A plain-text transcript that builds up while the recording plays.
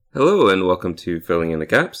Hello and welcome to Filling in the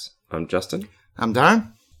Gaps. I'm Justin. I'm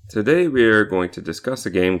Darren. Today we are going to discuss a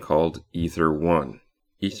game called Ether 1.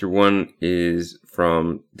 Ether 1 is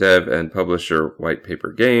from dev and publisher White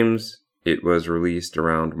Paper Games. It was released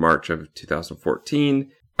around March of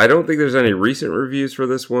 2014. I don't think there's any recent reviews for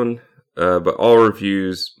this one, but all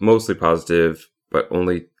reviews mostly positive, but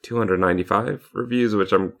only 295 reviews,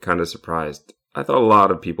 which I'm kind of surprised. I thought a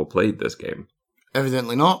lot of people played this game.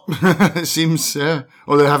 Evidently not. It seems, yeah.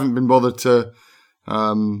 Or they haven't been bothered to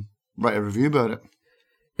write a review about it.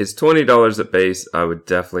 It's $20 at base. I would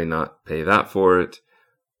definitely not pay that for it.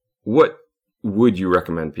 What would you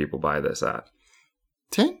recommend people buy this at?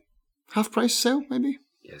 10? Half price sale, maybe?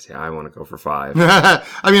 Yes, yeah, I want to go for 5. I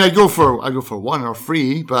mean, I go for 1 or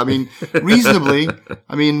free, but I mean, reasonably,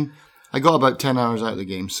 I got about 10 hours out of the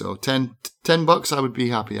game, so $10 I would be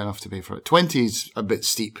happy enough to pay for it. 20 is a bit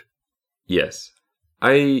steep. Yes.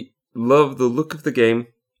 I love the look of the game.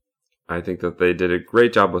 I think that they did a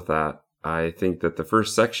great job with that. I think that the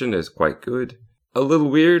first section is quite good. A little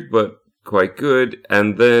weird, but quite good.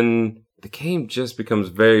 And then the game just becomes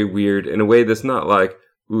very weird in a way that's not like,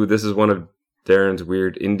 ooh, this is one of Darren's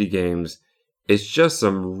weird indie games. It's just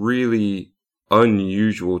some really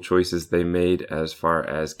unusual choices they made as far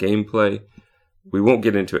as gameplay. We won't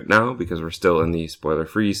get into it now because we're still in the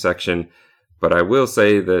spoiler-free section, but I will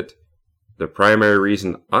say that the primary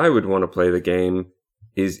reason I would want to play the game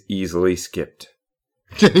is easily skipped.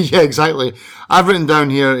 Yeah, exactly. I've written down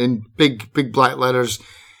here in big black letters,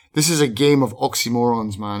 this is a game of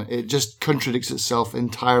oxymorons, man. It just contradicts itself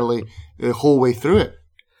entirely the whole way through it.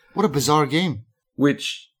 What a bizarre game.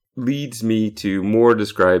 Which leads me to more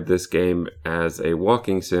describe this game as a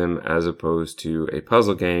walking sim as opposed to a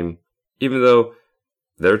puzzle game, even though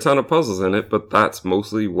there are a ton of puzzles in it, but that's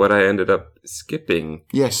mostly what I ended up skipping.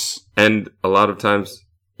 Yes. And a lot of times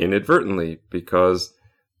inadvertently, because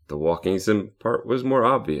the walking sim part was more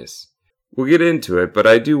obvious. We'll get into it, but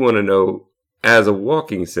I do want to know, as a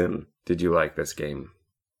walking sim, did you like this game?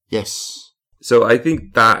 Yes. So I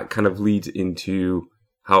think that kind of leads into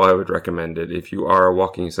how I would recommend it. If you are a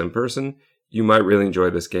walking sim person, you might really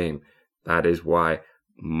enjoy this game. That is why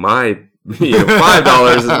my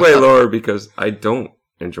 $5 is way lower, because I don't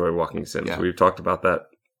enjoy walking sims. Yeah. We've talked about that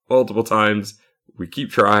multiple times. We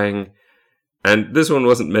keep trying. And this one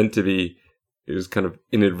wasn't meant to be. It was kind of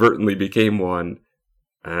inadvertently became one.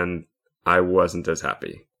 And I wasn't as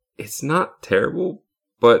happy. It's not terrible,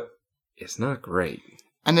 but it's not great.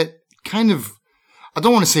 And it kind of, I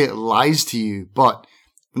don't want to say it lies to you, but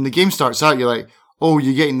when the game starts out, you're like, oh,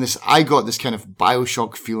 you're getting this, I got this kind of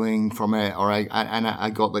Bioshock feeling from it, or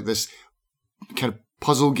I got like this kind of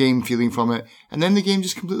puzzle game feeling from it, and then the game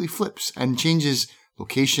just completely flips and changes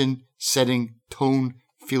location, setting, tone,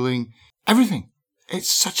 feeling, everything. It's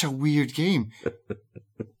such a weird game.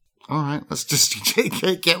 All right, let's just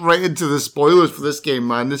get right into the spoilers for this game,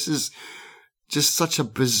 man. This is just such a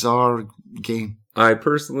bizarre game. I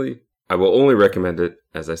will only recommend it,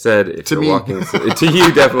 as I said, if to you're me. walking to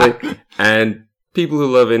you, definitely. And people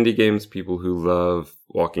who love indie games, people who love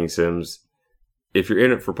walking sims, if you're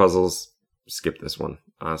in it for puzzles, skip this one,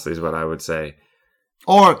 honestly, is what I would say.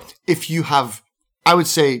 Or if you have, I would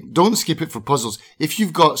say, don't skip it for puzzles. If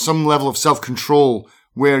you've got some level of self-control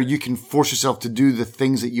where you can force yourself to do the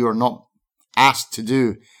things that you are not asked to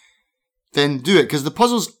do, then do it, because the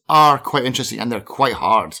puzzles are quite interesting and they're quite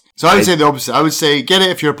hard. So I would say the opposite. I would say get it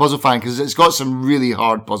if you're a puzzle fan, because it's got some really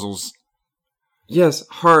hard puzzles. Yes,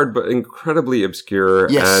 hard, but incredibly obscure.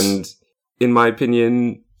 Yes. And in my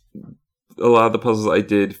opinion, a lot of the puzzles I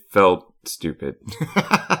did felt stupid.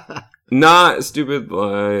 Not stupid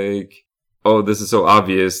like, oh, this is so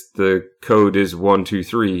obvious, the code is 1, 2,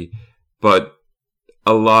 3, but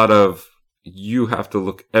a lot of, you have to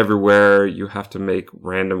look everywhere, you have to make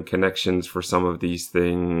random connections for some of these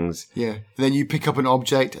things. Yeah, and then you pick up an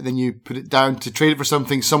object, and then you put it down to trade it for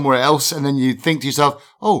something somewhere else, and then you think to yourself,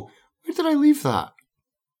 oh, where did I leave that?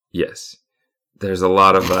 Yes, there's a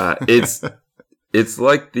lot of that. It's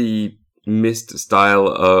like the Myst style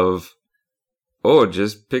of, oh,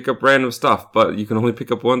 just pick up random stuff, but you can only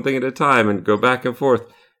pick up one thing at a time and go back and forth.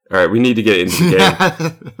 All right, we need to get into the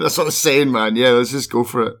game. That's what I'm saying, man. Yeah, let's just go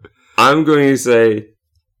for it. I'm going to say,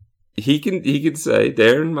 he can say,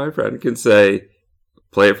 Darren, my friend, can say,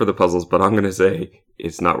 play it for the puzzles, but I'm going to say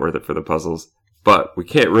it's not worth it for the puzzles. But we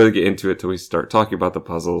can't really get into it till we start talking about the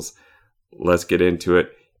puzzles. Let's get into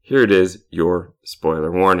it. Here it is, your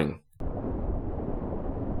spoiler warning.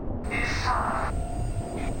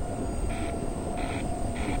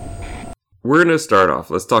 We're going to start off.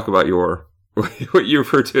 Let's talk about what you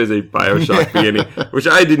refer to as a Bioshock beginning, which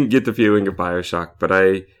I didn't get the feeling of Bioshock, but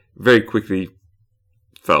I very quickly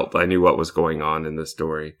felt I knew what was going on in the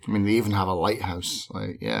story. I mean, they even have a lighthouse.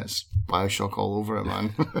 Like, yeah, it's Bioshock all over it,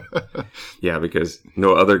 man. Yeah, because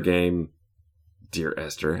no other game, Dear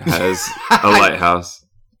Esther, has a lighthouse.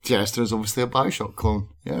 Dear Esther is obviously a Bioshock clone.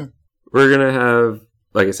 Yeah. We're going to have,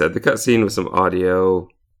 like I said, the cutscene with some audio.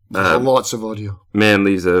 Lots of audio. Man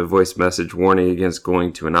leaves a voice message warning against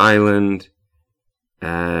going to an island.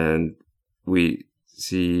 And we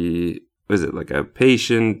see, was it like a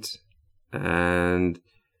patient? And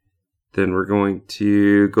then we're going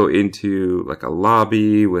to go into like a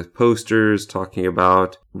lobby with posters talking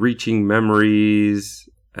about reaching memories.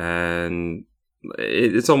 And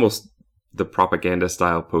it's almost the propaganda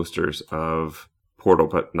style posters of Portal,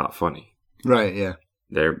 but not funny. Right, yeah.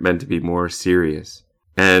 They're meant to be more serious.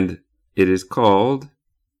 And it is called,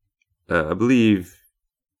 I believe,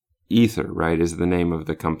 Ether, right, is the name of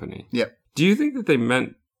the company. Yep. Do you think that they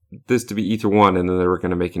meant this to be Ether 1 and then they were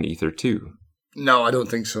going to make an Ether 2? No, I don't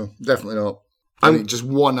think so. Definitely not. I think just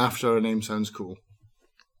one after a name sounds cool.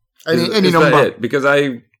 Any is number. That it? Because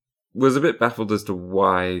I was a bit baffled as to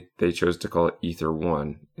why they chose to call it Ether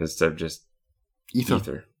 1 instead of just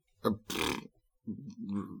Ether.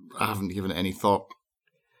 I haven't given it any thought.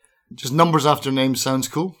 Just numbers after names sounds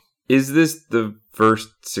cool. Is this the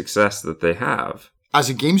first success that they have? As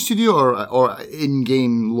a game studio or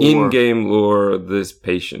in-game lore? In-game lore, this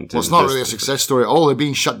patient. Well, it's not really a success story at all. They're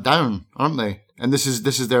being shut down, aren't they? And this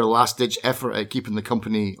is their last-ditch effort at keeping the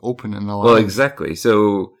company open and alive. Well, exactly.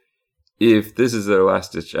 So if this is their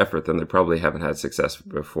last-ditch effort, then they probably haven't had success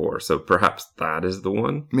before. So perhaps that is the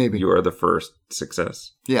one? Maybe. You are the first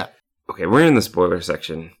success? Yeah. Okay, we're in the spoiler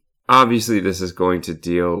section. Obviously, this is going to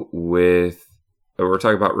deal with... We're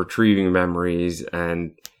talking about retrieving memories,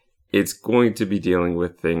 and it's going to be dealing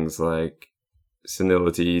with things like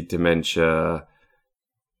senility, dementia,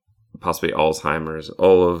 possibly Alzheimer's,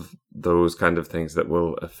 all of those kind of things that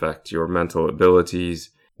will affect your mental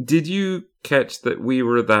abilities. Did you catch that we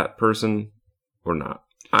were that person or not?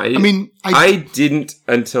 I didn't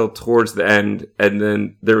until towards the end, and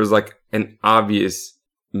then there was like an obvious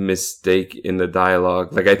mistake in the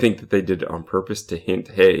dialogue. Like, I think that they did it on purpose to hint,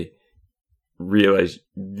 hey, realize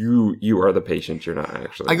you are the patient, you're not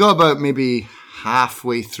actually. I got about maybe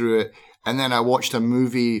halfway through it, and then I watched a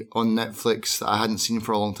movie on Netflix that I hadn't seen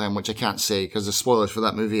for a long time, which I can't say because there's spoilers for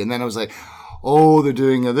that movie, and then I was like, oh, they're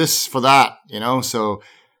doing this for that, so...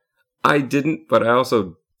 I didn't, but I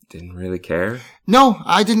also didn't really care. No,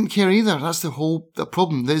 I didn't care either. That's the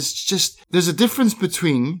problem. There's a difference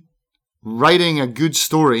between writing a good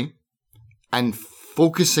story and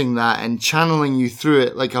focusing that and channeling you through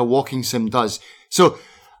it like a walking sim does. So,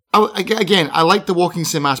 again, I like the walking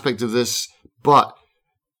sim aspect of this, but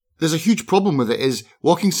there's a huge problem with it is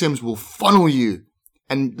walking sims will funnel you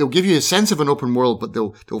and they'll give you a sense of an open world, but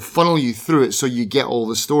they'll funnel you through it so you get all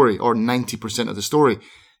the story or 90% of the story.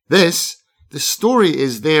 The story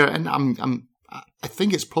is there, and I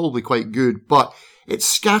think it's probably quite good, but it's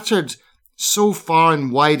scattered so far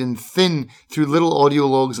and wide and thin through little audio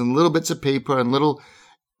logs and little bits of paper and little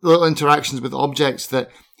interactions with objects that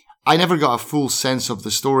I never got a full sense of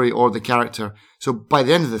the story or the character. So by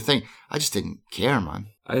the end of the thing, I just didn't care, man.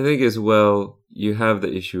 I think as well, you have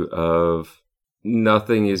the issue of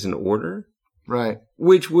nothing is in order. Right.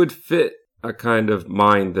 Which would fit a kind of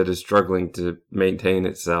mind that is struggling to maintain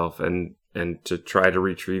itself and to try to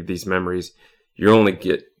retrieve these memories. You only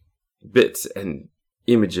get bits and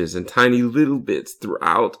images and tiny little bits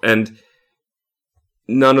throughout, and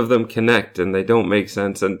none of them connect and they don't make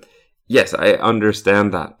sense. And yes, I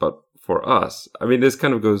understand that, but for us, I mean, this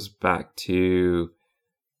kind of goes back to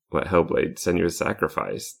what Hellblade, Senua's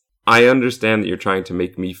Sacrifice. I understand that you're trying to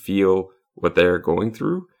make me feel what they're going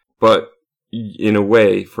through, but in a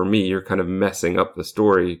way, for me, you're kind of messing up the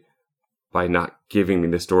story by not giving me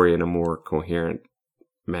the story in a more coherent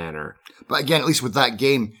manner. But again, at least with that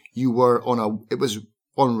game, you were it was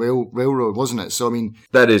on railroad, wasn't it? So, I mean...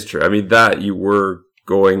 That is true. I mean, that you were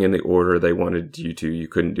going in the order they wanted you to. You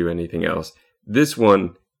couldn't do anything else. This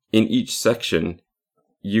one, in each section,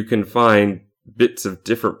 you can find bits of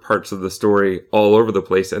different parts of the story all over the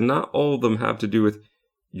place, and not all of them have to do with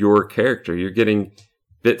your character. You're getting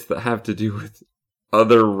bits that have to do with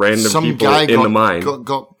other random people in the mine.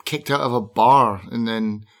 Got kicked out of a bar, and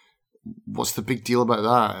then what's the big deal about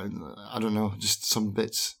that? I don't know, just some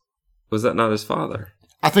bits. Was that not his father?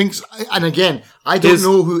 I think so. And again, I don't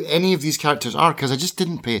know who any of these characters are because I just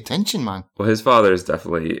didn't pay attention, man. Well, his father is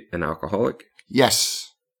definitely an alcoholic.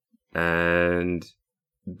 Yes. And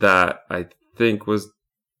that, I think, was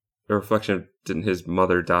a reflection of, didn't his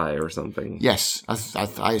mother die or something? Yes.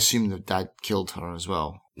 I assume that dad killed her as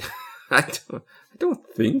well. I don't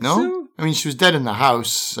think No? so. I mean, she was dead in the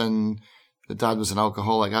house, and the dad was an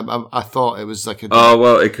alcoholic. I thought it was like a... Oh,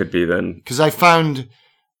 well, it could be then. Because I found...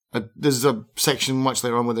 there's a section much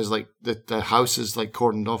later on where there's like the house is like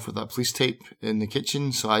cordoned off with that police tape in the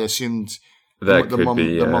kitchen, so I assumed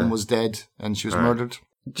the mum was dead and she was murdered.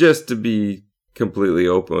 Just to be completely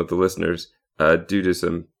open with the listeners, due to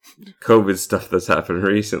some COVID stuff that's happened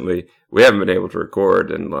recently, we haven't been able to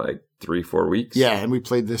record in like 3-4 weeks. Yeah, and we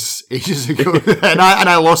played this ages ago, and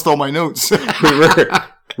I lost all my notes.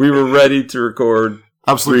 we were ready to record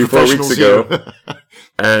absolutely 3-4 weeks ago,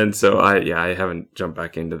 and so I haven't jumped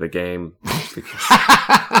back into the game.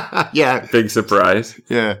 Yeah, big surprise.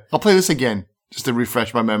 Yeah, I'll play this again just to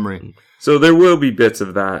refresh my memory. So there will be bits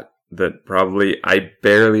of that probably I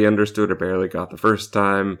barely understood or barely got the first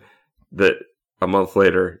time. That a month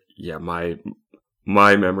later, yeah, my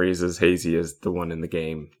memory is as hazy as the one in the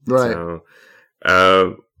game. Right.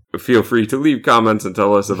 So, feel free to leave comments and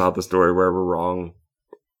tell us about the story where we're wrong.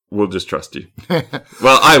 We'll just trust you.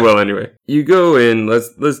 Well, I will anyway. You go in,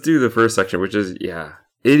 let's do the first section, which is, yeah,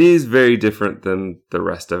 it is very different than the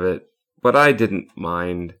rest of it, but I didn't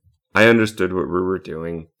mind. I understood what we were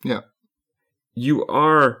doing. Yeah. You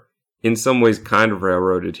are, in some ways, kind of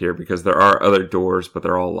railroaded here because there are other doors, but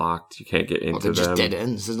they're all locked. You can't get into them. They're just dead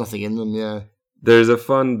ends. There's nothing in them, yeah. There's a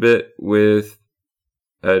fun bit with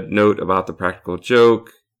a note about the practical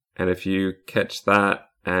joke, and if you catch that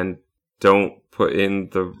and don't put in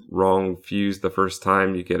the wrong fuse the first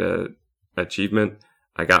time, you get a achievement.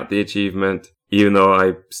 I got the achievement, even though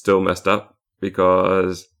I still messed up,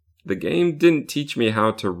 because the game didn't teach me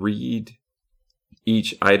how to read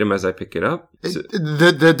each item as I pick it up.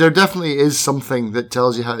 There definitely is something that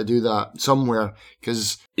tells you how to do that somewhere,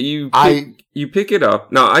 because you pick it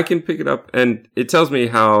up. Now, I can pick it up, and it tells me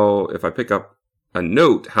how, if I pick up a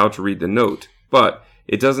note, how to read the note, but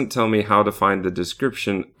it doesn't tell me how to find the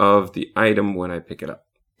description of the item when I pick it up.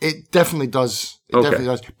 It definitely does. Definitely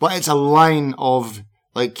does. But it's a line of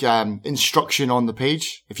like instruction on the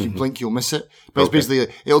page. If you blink, you'll miss it. But it's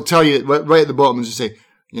basically, it'll tell you right at the bottom, and just say,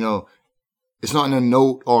 it's not in a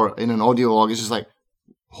note or in an audio log. It's just like,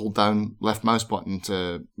 hold down left mouse button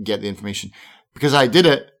to get the information. Because I did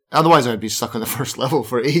it, otherwise I'd be stuck on the first level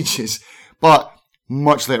for ages. But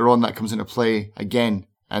much later on, that comes into play again,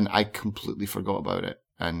 and I completely forgot about it.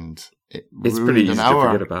 And it's pretty easy to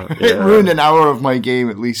forget about. Yeah. It ruined an hour of my game,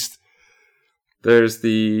 at least. There's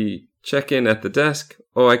the check-in at the desk.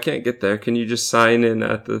 Oh, I can't get there. Can you just sign in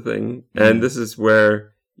at the thing? And this is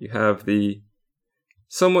where you have the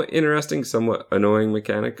somewhat interesting, somewhat annoying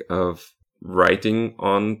mechanic of writing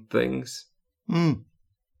on things.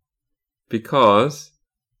 Because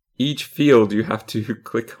each field you have to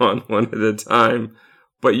click on one at a time.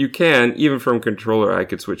 But you can, even from controller, I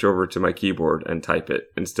could switch over to my keyboard and type it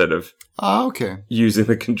instead of using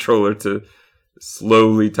the controller to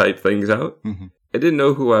slowly type things out. I didn't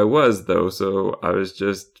know who I was, though, so I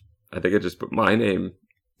think I just put my name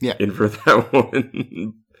in for that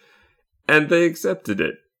one. And they accepted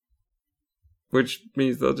it. Which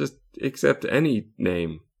means they'll just accept any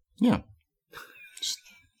name. Yeah.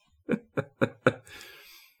 But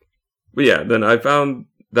yeah, then I found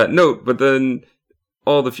that note, but then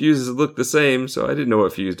all the fuses looked the same, so I didn't know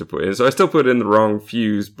what fuse to put in. So I still put in the wrong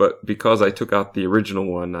fuse, but because I took out the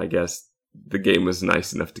original one, I guess the game was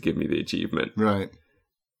nice enough to give me the achievement. Right.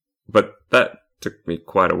 But that took me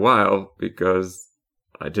quite a while because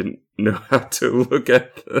I didn't know how to look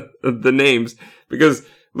at the names. Because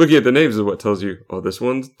looking at the names is what tells you, oh, this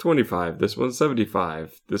one's 25, this one's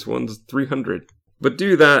 75, this one's 300. But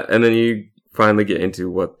do that, and then you finally get into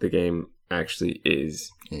what the game actually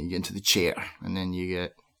is. Yeah, you get into the chair, and then you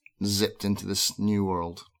get zipped into this new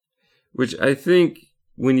world. Which I think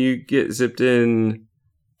when you get zipped in,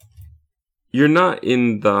 you're not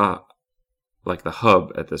in the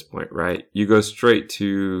hub at this point, right? You go straight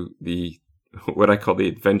to the, what I call the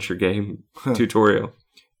adventure game tutorial.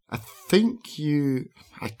 I think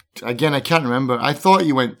I can't remember. I thought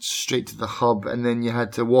you went straight to the hub, and then you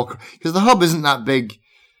had to walk, because the hub isn't that big.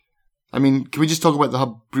 I mean, can we just talk about the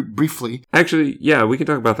hub briefly? Actually, yeah, we can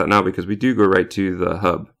talk about that now because we do go right to the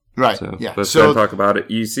hub. Right, so yeah. Let's go and talk about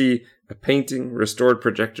it. You see a painting, restored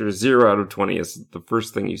projector, 0 out of 20 is the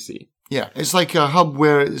first thing you see. Yeah, it's like a hub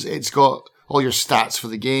where it's got all your stats for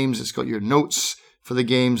the games. It's got your notes for the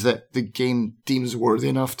games that the game deems worthy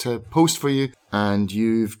enough to post for you. And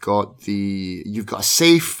you've got a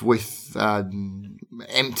safe with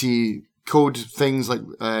empty code things like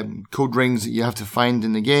code rings that you have to find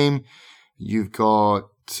in the game. You've got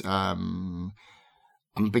a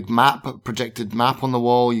big map, a projected map on the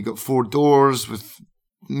wall. You've got 4 doors with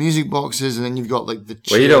music boxes, and then you've got like the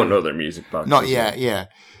chair. Well, you don't know their music boxes. Not yet, yeah.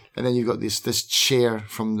 And then you've got this chair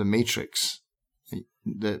from the Matrix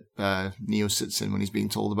that Neo sits in when he's being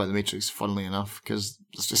told about the Matrix, funnily enough, because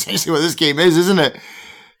that's essentially what this game is, isn't it?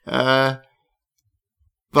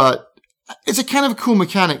 But it's a kind of cool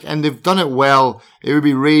mechanic, and they've done it well. It would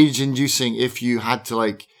be rage-inducing if you had to,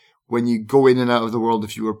 like, when you go in and out of the world,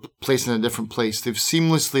 if you were placed in a different place. They've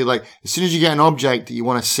seamlessly, like, as soon as you get an object that you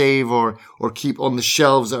want to save or keep on the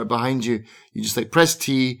shelves that are behind you, you just, like, press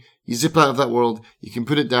T, you zip out of that world, you can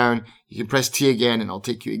put it down, you can press T again, and it'll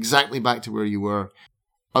take you exactly back to where you were.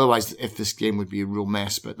 Otherwise, if this game would be a real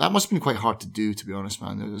mess. But that must have been quite hard to do, to be honest,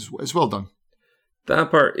 man. It's well done.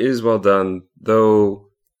 That part is well done, though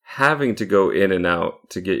having to go in and out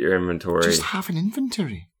to get your inventory. Just have an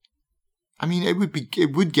inventory. I mean, it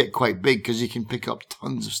would get quite big because you can pick up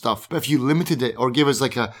tons of stuff. But if you limited it or give us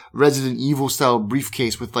like a Resident Evil style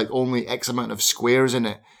briefcase with like only X amount of squares in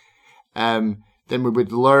it, then we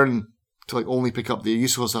would learn to like only pick up the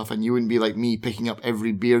useful stuff, and you wouldn't be like me picking up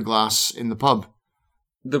every beer glass in the pub.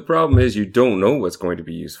 The problem is you don't know what's going to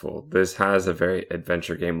be useful. This has a very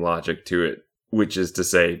adventure game logic to it, which is to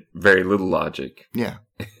say very little logic. Yeah.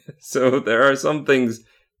 So there are some things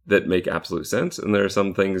that make absolute sense, and there are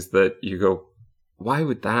some things that you go, why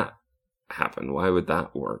would that happen? Why would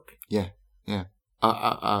that work? Yeah, yeah.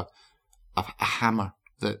 A hammer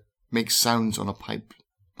that makes sounds on a pipe.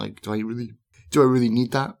 Like, do I really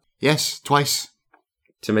need that? Yes, twice.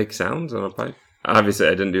 To make sounds on a pipe? Obviously,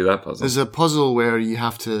 I didn't do that puzzle. There's a puzzle where you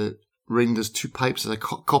have to ring. There's two pipes, there's a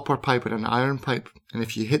copper pipe and an iron pipe, and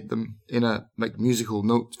if you hit them in a like musical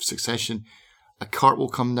note succession, a cart will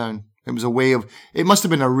come down. It was a way of, it must have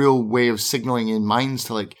been a real way of signaling in mines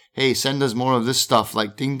to like, hey, send us more of this stuff,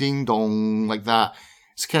 like ding, ding, dong, like that.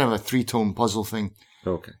 It's kind of a 3-tone puzzle thing.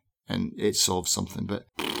 Okay. And it solves something, but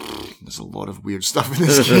there's a lot of weird stuff in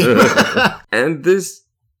this game. And this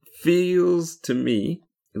feels to me,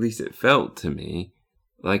 at least it felt to me,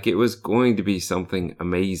 like it was going to be something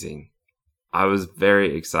amazing. I was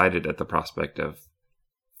very excited at the prospect of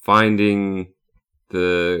finding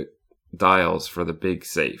the dials for the big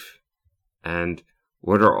safe. And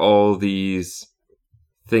what are all these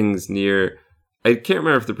things near? I can't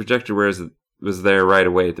remember if the projector was there right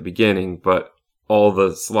away at the beginning, but all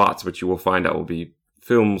the slots, which you will find out will be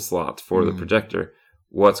film slots for the projector,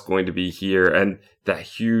 what's going to be here, and that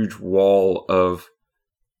huge wall of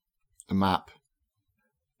the map.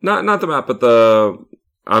 Not the map, but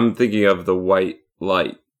I'm thinking of the white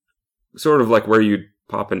light, sort of like where you'd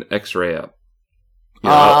pop an X-ray up. You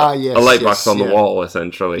know, yes, a light box on the wall,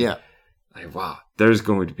 essentially. Yeah. Like, wow, there's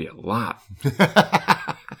going to be a lot.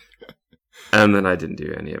 And then I didn't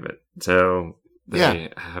do any of it. So they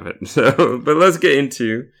have it. So, but let's get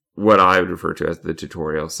into what I would refer to as the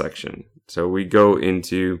tutorial section. So we go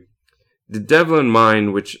into the Devlin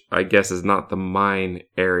mine, which I guess is not the mine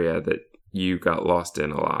area that you got lost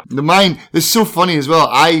in a lot. The mine is so funny as well.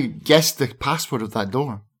 I guessed the password of that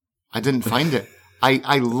door. I didn't find it.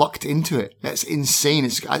 I lucked into it. That's insane.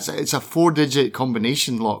 It's a 4-digit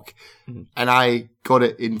combination lock, and I got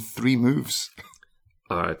it in 3 moves.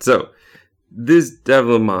 All right. So this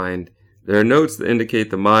Devlin mine, there are notes that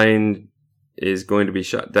indicate the mine is going to be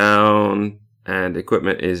shut down and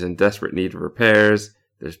equipment is in desperate need of repairs.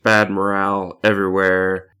 There's bad morale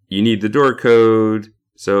everywhere. You need the door code.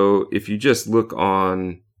 So if you just look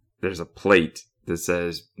on, there's a plate that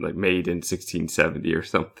says like made in 1670 or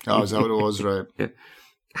something. Oh, is that what it was? Right. Yeah.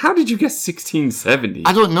 How did you guess 1670?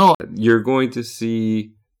 I don't know. You're going to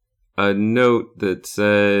see a note that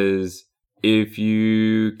says, if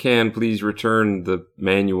you can, please return the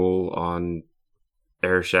manual on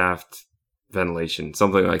air shaft ventilation,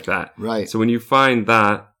 something like that. Right. So when you find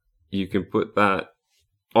that, you can put that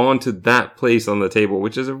onto that place on the table,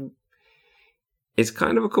 which is it's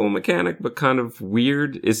kind of a cool mechanic, but kind of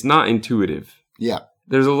weird. It's not intuitive. Yeah.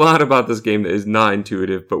 There's a lot about this game that is not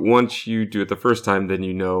intuitive, but once you do it the first time, then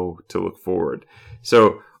you know to look forward.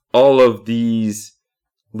 So all of these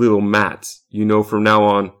little mats, you know from now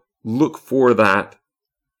on, look for that.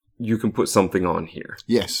 You can put something on here.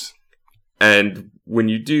 Yes. And when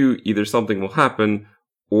you do, either something will happen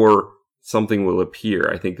or something will appear.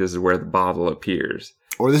 I think this is where the bottle appears.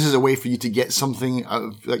 Or this is a way for you to get something,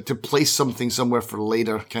 like to place something somewhere for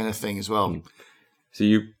later kind of thing as well. So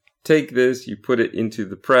you take this, you put it into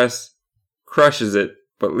the press, crushes it,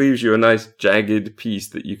 but leaves you a nice jagged piece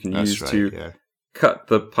that you can use to cut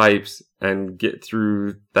the pipes and get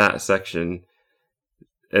through that section.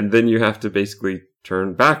 And then you have to basically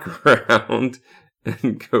turn back around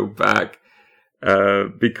and go back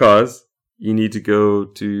because you need to go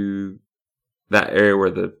to that area where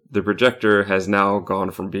the projector has now gone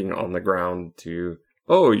from being on the ground to,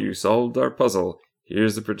 oh, you solved our puzzle.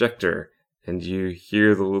 Here's the projector. And you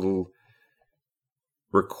hear the little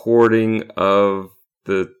recording of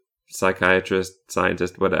the psychiatrist,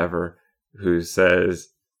 scientist, whatever, who says,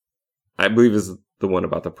 I believe is the one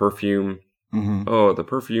about the perfume. Mm-hmm. Oh, the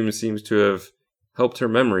perfume seems to have helped her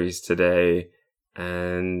memories today.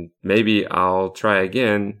 And maybe I'll try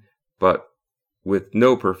again, but with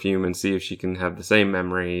no perfume and see if she can have the same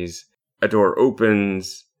memories. A door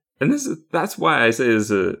opens. And that's why I say this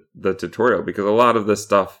is the tutorial, because a lot of this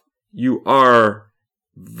stuff, you are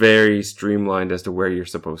very streamlined as to where you're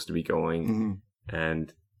supposed to be going. Mm-hmm.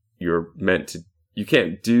 And you're meant to, you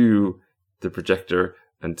can't do the projector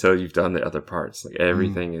until you've done the other parts. Like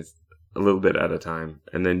everything is a little bit at a time.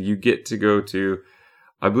 And then you get to go to,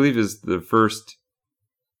 I believe is the first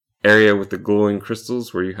area with the glowing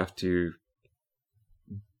crystals where you have to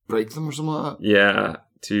break them or something like that? Yeah,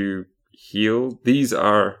 to heal. These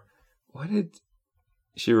are, what did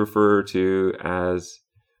she refer to as?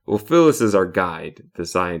 Well, Phyllis is our guide, the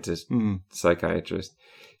scientist, psychiatrist.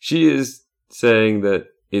 She is saying that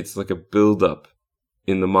it's like a buildup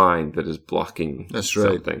in the mind that is blocking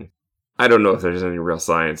something. I don't know if there's any real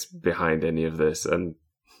science behind any of this, and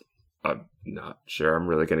I'm not sure I'm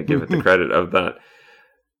really going to give it the credit of that.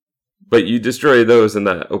 But you destroy those, and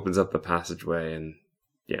that opens up the passageway, and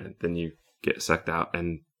yeah, then you get sucked out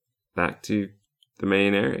and back to the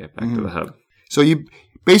main area, back to the hub. So you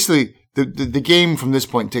basically, the game from this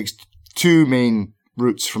point takes two main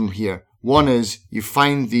routes from here. One is you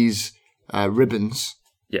find these ribbons.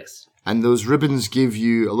 Yes. And those ribbons give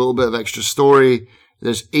you a little bit of extra story.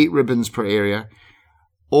 There's 8 ribbons per area.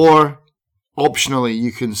 Or, optionally,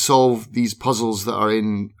 you can solve these puzzles that are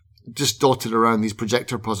just dotted around, these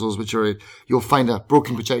projector puzzles, which are, you'll find a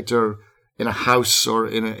broken projector in a house or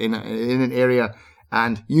in an area,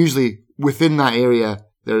 and usually within that area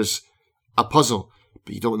there's a puzzle,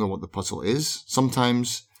 but you don't know what the puzzle is.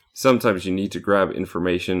 Sometimes you need to grab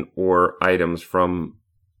information or items from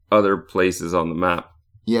other places on the map.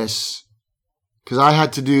 Yes, because I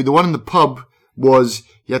had to do the one in the pub was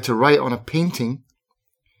you had to write on a painting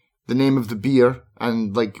the name of the beer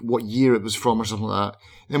and like what year it was from or something like that.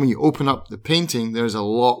 And then when you open up the painting, there's a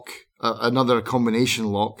lock, another combination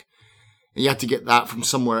lock. And you had to get that from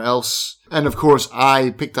somewhere else. And of course,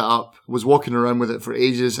 I picked that up, was walking around with it for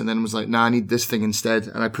ages, and then was like, nah, I need this thing instead.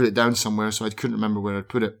 And I put it down somewhere, so I couldn't remember where I'd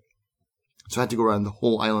put it. So I had to go around the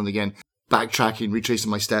whole island again, backtracking, retracing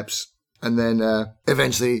my steps. And then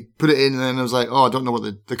eventually put it in, and then I was like, oh, I don't know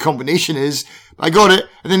what the combination is. I got it,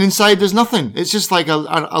 and then inside there's nothing. It's just like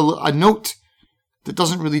a note that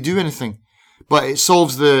doesn't really do anything. But it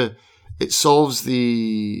solves the, it was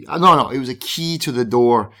a key to the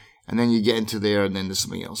door, and then you get into there, and then there's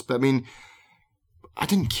something else. But I mean, I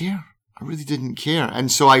didn't care. I really didn't care.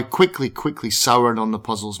 And so I quickly soured on the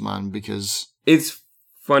puzzles, man, because... It's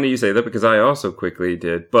funny you say that, because I also quickly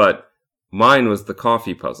did, but mine was the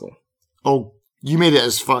coffee puzzle. Oh, you made it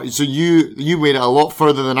as far... So you made it a lot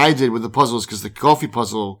further than I did with the puzzles, because the coffee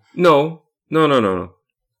puzzle... No.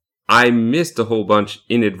 I missed a whole bunch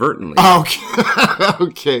inadvertently. Okay.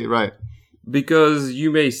 Okay, right. Because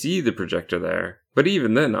you may see the projector there, but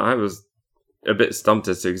even then I was a bit stumped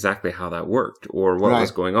as to exactly how that worked or what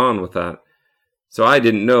was going on with that. So I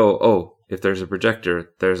didn't know, if there's a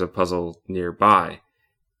projector, there's a puzzle nearby.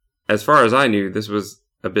 As far as I knew, this was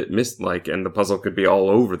a bit mist-like, and the puzzle could be all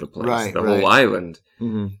over the place, the whole island.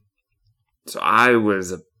 Mm-hmm. So I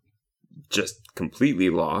was just completely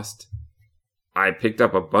lost. I picked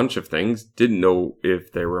up a bunch of things, didn't know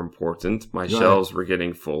if they were important. My shelves were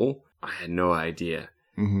getting full. I had no idea.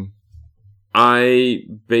 Mm-hmm. I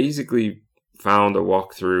basically found a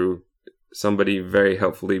walkthrough. Somebody very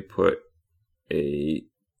helpfully put a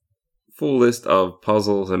full list of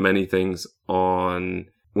puzzles and many things on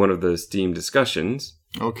one of the Steam discussions.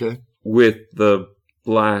 Okay. With the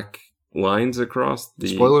black lines across the...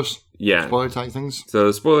 Spoilers? Yeah. Spoiler tag things?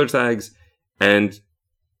 So spoiler tags and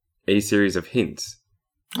a series of hints.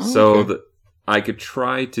 That I could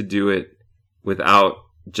try to do it without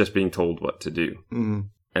just being told what to do. Mm-hmm.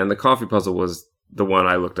 And the coffee puzzle was the one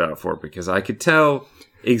I looked out for, because I could tell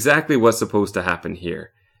exactly what's supposed to happen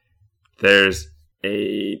here. There's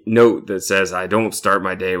a note that says, I don't start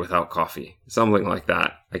my day without coffee. Something like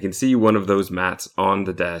that. I can see one of those mats on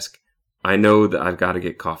the desk. I know that I've got to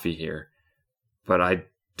get coffee here, but I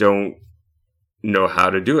don't know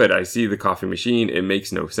how to do it. I see the coffee machine. It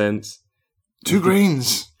makes no sense. 2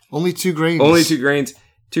 grains. Only 2 grains. Only 2 grains.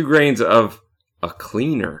 2 grains of a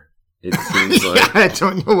cleaner, it seems like. I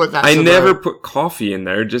don't know what that's I about. never put coffee in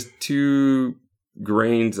there, just 2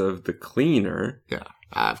 grains of the cleaner. Yeah,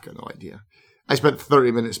 I've got no idea. I spent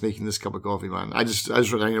 30 minutes making this cup of coffee, man. I just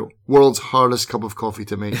wrote, world's hardest cup of coffee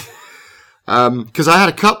to make. Because I had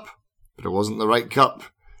a cup, but it wasn't the right cup.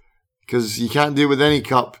 Because you can't do it with any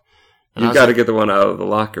cup. And You got to get the one out of the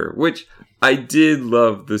locker, which I did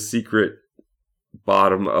love the secret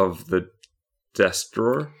bottom of the desk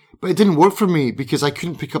drawer. But it didn't work for me because I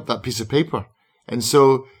couldn't pick up that piece of paper. And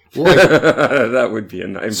so that would be a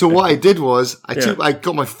nightmare. So what I did was I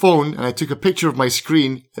got my phone and I took a picture of my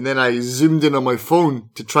screen and then I zoomed in on my phone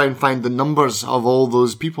to try and find the numbers of all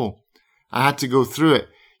those people. I had to go through it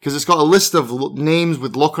because it's got a list of names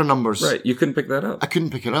with locker numbers. Right, you couldn't pick that up. I couldn't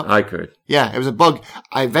pick it up. I could. Yeah, it was a bug.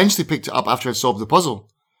 I eventually picked it up after I solved the puzzle.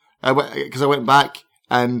 Because I went back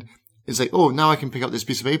and it's like, oh, now I can pick up this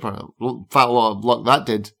piece of paper. Fat a lot of luck that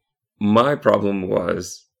did. My problem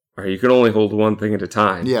was, you can only hold one thing at a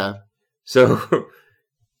time. Yeah. So,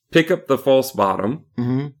 pick up the false bottom.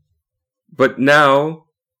 Mm-hmm. But now,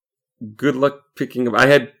 good luck picking up. I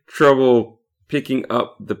had trouble picking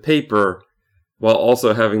up the paper while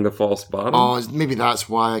also having the false bottom. Oh, maybe that's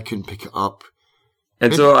why I couldn't pick it up.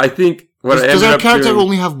 And so I think what I ended does our up character doing,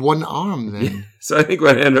 only have one arm then? Yeah, so I think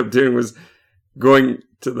what I ended up doing was going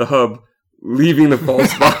to the hub, leaving the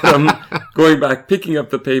false bottom, going back, picking up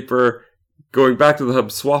the paper, going back to the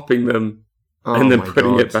hub, swapping them, and then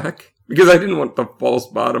putting it back. Because I didn't want the false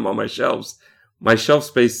bottom on my shelves. My shelf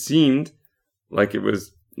space seemed like it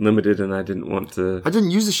was limited and I didn't want to... I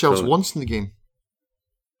didn't use the shelves once in the game.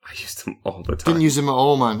 I used them all the time. Didn't use them at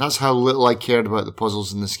all, man. That's how little I cared about the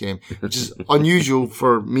puzzles in this game. Which is unusual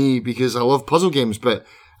for me because I love puzzle games. But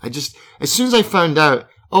as soon as I found out,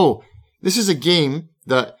 oh, this is a game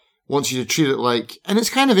that wants you to treat it like... And it's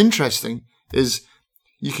kind of interesting, is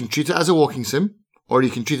you can treat it as a walking sim or you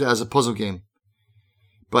can treat it as a puzzle game.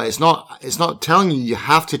 But it's not telling you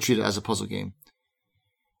have to treat it as a puzzle game.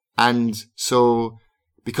 And so,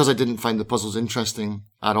 because I didn't find the puzzles interesting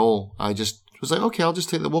at all, I just was like, okay, I'll just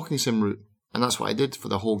take the walking sim route. And that's what I did for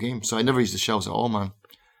the whole game. So I never used the shelves at all, man.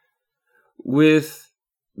 With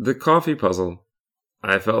the coffee puzzle,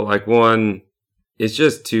 I felt like one, it's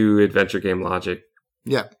just too adventure game logic.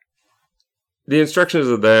 Yeah. The instructions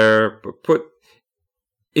are there, but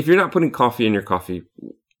if you're not putting coffee in your coffee,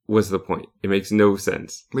 what's the point? It makes no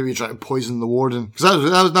sense. Maybe you try to poison the warden.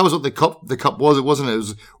 Because that was what the cup was. It wasn't. It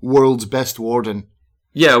was world's best warden.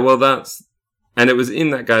 Yeah, well, and it was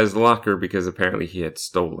in that guy's locker because apparently he had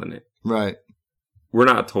stolen it. Right. We're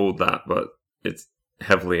not told that, but it's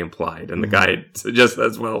heavily implied, and the guy suggests that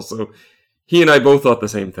as well. So he and I both thought the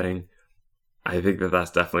same thing. I think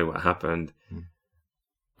that's definitely what happened.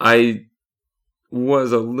 I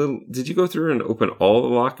was a little... Did you go through and open all the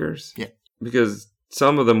lockers? Yeah. Because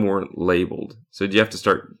some of them weren't labeled. So did you have to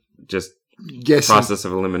start just guessing? Process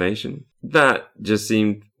of elimination? That just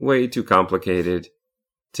seemed way too complicated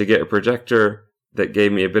to get a projector that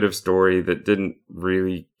gave me a bit of story that didn't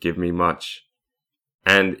really give me much.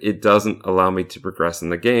 And it doesn't allow me to progress in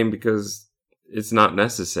the game because it's not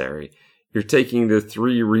necessary. You're taking the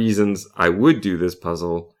 3 reasons I would do this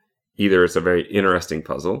puzzle. Either it's a very interesting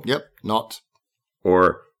puzzle. Yep, not.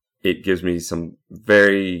 Or it gives me some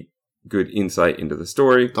very good insight into the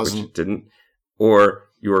story, which it didn't. Or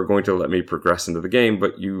you are going to let me progress into the game,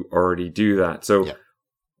 but you already do that. So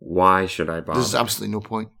why should I bother? There's absolutely no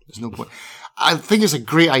point. There's no point. I think it's a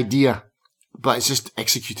great idea, but it's just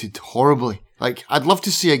executed horribly. Like, I'd love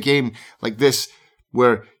to see a game like this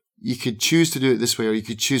where you could choose to do it this way or you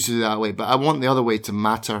could choose to do it that way, but I want the other way to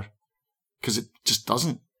matter because it just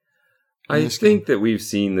doesn't. I think that we've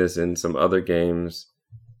seen this in some other games.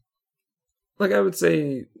 Like, I would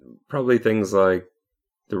say probably things like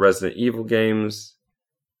the Resident Evil games.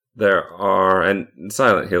 There are, and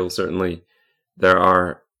Silent Hill certainly, there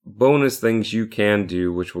are bonus things you can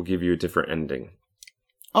do which will give you a different ending.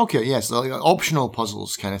 Okay, yes, like optional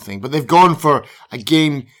puzzles kind of thing. But they've gone for a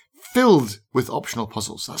game filled with optional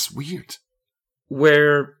puzzles. That's weird.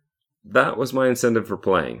 Where that was my incentive for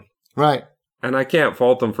playing. Right. And I can't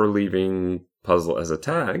fault them for leaving puzzle as a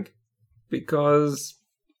tag because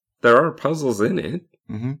there are puzzles in it.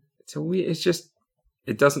 Mm-hmm. So it's just,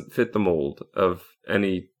 it doesn't fit the mold of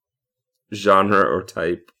any genre or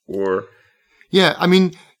type or... Yeah, I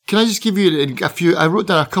mean, can I just give you a few... I wrote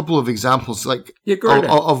down a couple of examples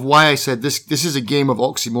of why I said this is a game of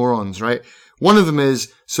oxymorons, right? One of them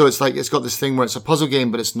is, so it's like, it's got this thing where it's a puzzle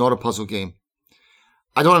game, but it's not a puzzle game.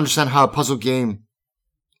 I don't understand how a puzzle game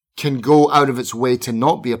can go out of its way to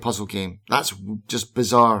not be a puzzle game. That's just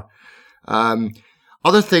bizarre.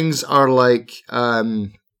 Other things are like,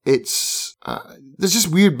 there's just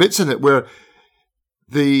weird bits in it where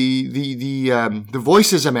the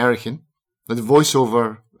voice is American. the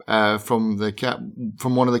voiceover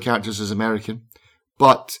from one of the characters is American,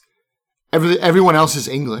 but everyone else is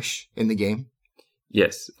English in the game.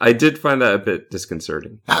 Yes, I did find that a bit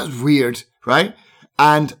disconcerting. That's weird, right?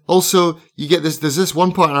 And also, you get this. There's this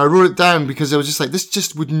one part, and I wrote it down because I was just like, this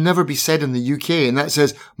just would never be said in the UK, and that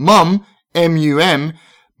says, "Mum, M-U-M,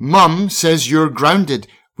 Mum says you're grounded."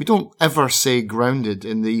 We don't ever say grounded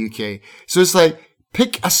in the UK, so it's like,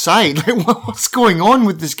 pick a side. Like, what's going on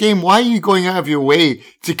with this game? Why are you going out of your way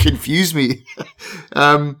to confuse me?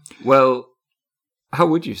 Well, how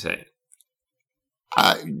would you say it?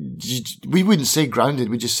 We wouldn't say grounded.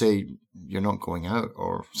 We just say you're not going out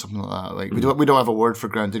or something like that. Like we don't have a word for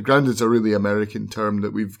grounded. Grounded's a really American term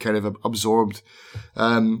that we've kind of absorbed.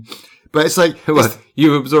 But it's like, well,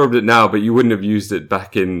 you've absorbed it now, but you wouldn't have used it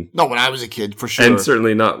back in. Not when I was a kid, for sure, and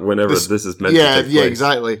certainly not whenever this is meant to take place. Yeah,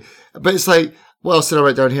 exactly. But it's like, what else did I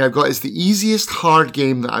write down here? I've got, it's the easiest hard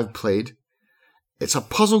game that I've played. It's a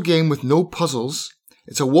puzzle game with no puzzles.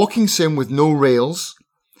 It's a walking sim with no rails.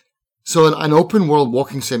 So an open world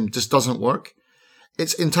walking sim just doesn't work.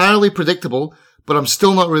 It's entirely predictable, but I'm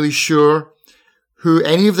still not really sure who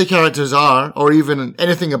any of the characters are or even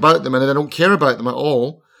anything about them, and I don't care about them at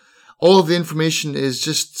all. All of the information is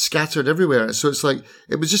just scattered everywhere. So it's like,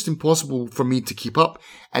 it was just impossible for me to keep up.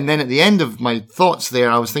 And then at the end of my thoughts there,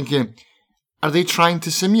 I was thinking, are they trying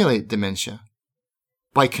to simulate dementia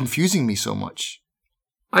by confusing me so much?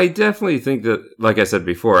 I definitely think that, like I said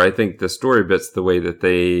before, I think the story bits, the way that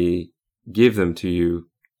they give them to you,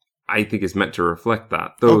 I think is meant to reflect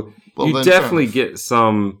that. Though you definitely get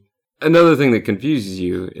another thing that confuses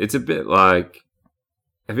you. It's a bit like,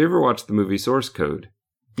 have you ever watched the movie Source Code?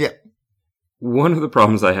 Yeah. One of the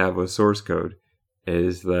problems I have with Source Code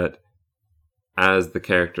is that as the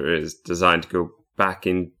character is designed to go back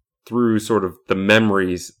in through sort of the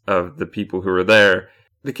memories of the people who are there,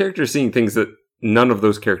 the character is seeing things that none of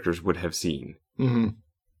those characters would have seen. Mm-hmm.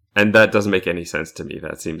 And that doesn't make any sense to me.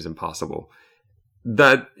 That seems impossible.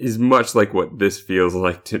 That is much like what this feels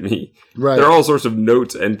like to me. Right. There are all sorts of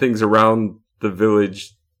notes and things around the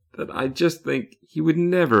village that I just think he would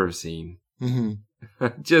never have seen. Mm-hmm. I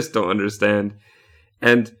just don't understand.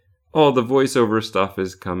 And all the voiceover stuff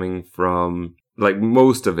is coming from, like,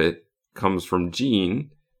 most of it comes from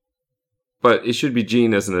Jean. But it should be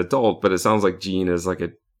Jean as an adult, but it sounds like Jean as like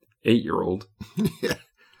a 8-year-old. Yeah.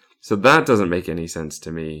 So that doesn't make any sense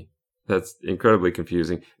to me. That's incredibly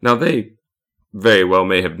confusing. Now, they very well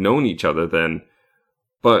may have known each other then,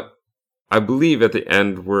 but I believe at the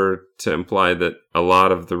end were to imply that a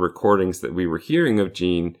lot of the recordings that we were hearing of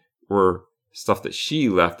Jean were stuff that she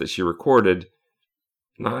left, that she recorded,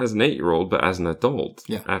 not as an 8-year-old, but as an adult,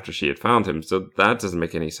 after she had found him. So that doesn't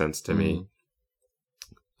make any sense to me.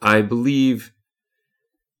 I believe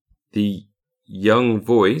the young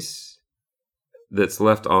voice that's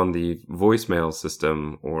left on the voicemail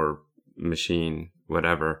system or machine,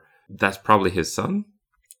 whatever, that's probably his son?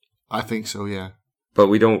 I think so, yeah. But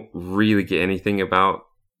we don't really get anything about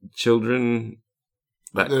children.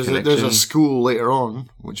 There's a school later on,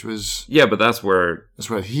 which was... Yeah, but that's where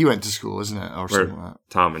he went to school, isn't it? Or something like that.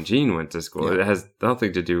 Tom and Jean went to school. Yeah. It has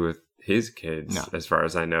nothing to do with his kids, as far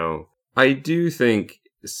as I know. I do think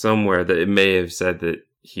somewhere that it may have said that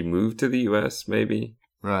he moved to the US, maybe.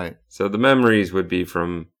 Right. So the memories would be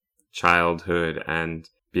from childhood and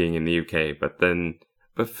being in the UK.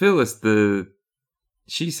 But Phyllis,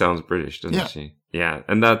 she sounds British, doesn't she? Yeah,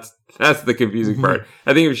 and that's the confusing part.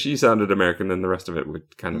 I think if she sounded American, then the rest of it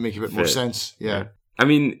would kind of make a bit more sense. Yeah. I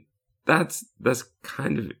mean, that's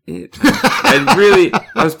kind of it. I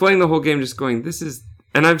was playing the whole game just going,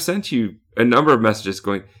 and I've sent you a number of messages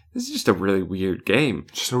going, this is just a really weird game.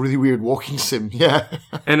 Just a really weird walking sim, yeah.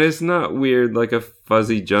 And it's not weird like a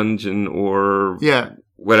fuzzy dungeon or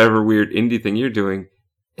whatever weird indie thing you're doing.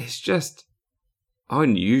 It's just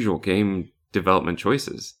unusual game development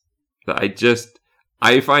choices that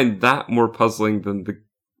I find that more puzzling than the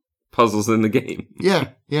puzzles in the game. Yeah.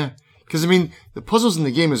 Because, I mean, the puzzles in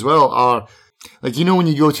the game as well are, like, you know when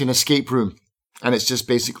you go to an escape room and it's just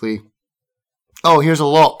basically, oh, here's a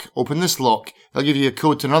lock, open this lock. They'll give you a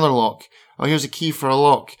code to another lock. Oh, here's a key for a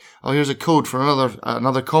lock. Oh, here's a code for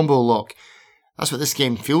another combo lock. That's what this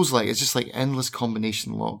game feels like. It's just like endless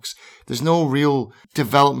combination locks. There's no real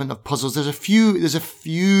development of puzzles. There's a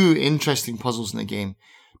few interesting puzzles in the game,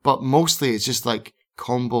 but mostly it's just like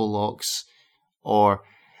combo locks or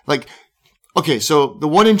like, okay, so the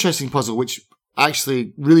one interesting puzzle which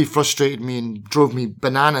actually really frustrated me and drove me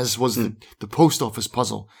bananas was the post office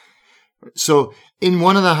puzzle. So in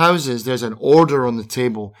one of the houses, there's an order on the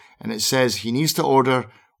table and it says he needs to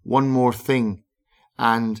order one more thing.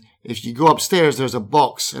 And if you go upstairs, there's a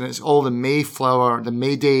box, and it's all the Mayflower, the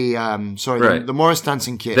Mayday, the Morris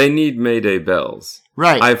dancing kit. They need Mayday bells.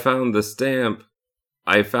 Right. I found the stamp.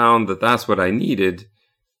 I found that that's what I needed.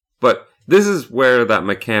 But this is where that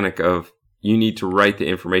mechanic of you need to write the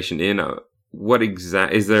information in.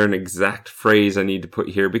 Is there an exact phrase I need to put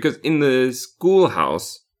here? Because in the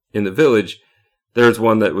schoolhouse, in the village, there's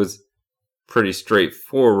one that was pretty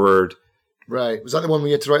straightforward. Right. Was that the one where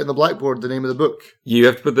you had to write on the blackboard the name of the book? You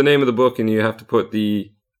have to put the name of the book, and you have to put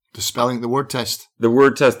the spelling, the word test. The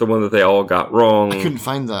word test, the one that they all got wrong. I couldn't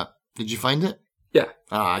find that. Did you find it? Yeah.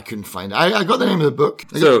 I couldn't find it. I got the name of the book.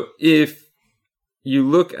 So if you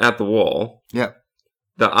look at the wall, yeah,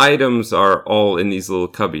 the items are all in these little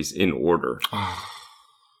cubbies in order.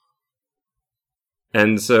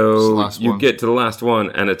 And so you get to the last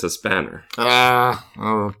one, and it's a spanner.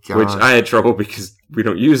 Oh, God. Which I had trouble because we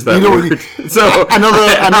don't use that word. So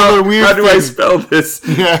another weird How do thing. I spell this?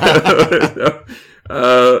 Yeah.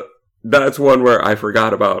 That's one where I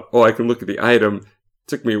forgot about, I can look at the item.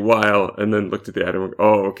 Took me a while, and then looked at the item.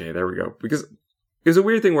 Okay, there we go. Because it was a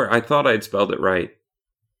weird thing where I thought I'd spelled it right,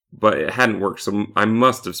 but it hadn't worked, so I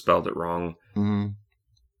must have spelled it wrong. Mm-hmm.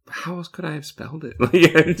 How else could I have spelled it?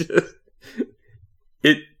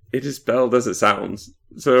 It is spelled as it sounds.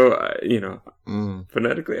 So,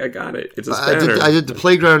 phonetically, I got it. It's a spanner. I did the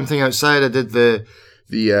playground thing outside. I did the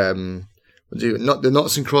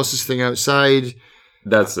knots and crosses thing outside.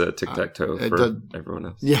 That's a tic-tac-toe for everyone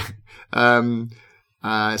else. Yeah.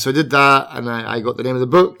 So I did that, and I got the name of the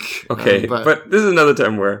book. Okay, but this is another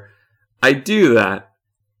time where I do that.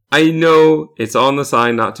 I know it's on the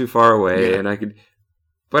sign not too far away, and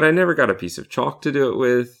but I never got a piece of chalk to do it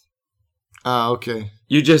with. Okay.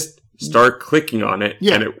 You just start clicking on it,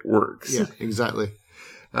 and it works. Yeah, exactly.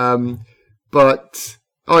 So what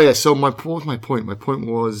was my point? My point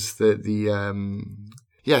was that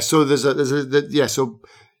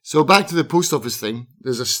So back to the post office thing.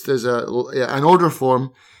 There's an order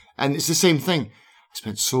form, and it's the same thing. I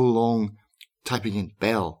spent so long typing in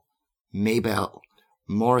Bell, Maybell,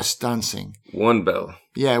 Morris dancing. One bell.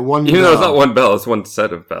 Yeah, one. Even though it's not one bell, it's one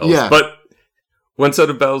set of bells. Yeah, but one set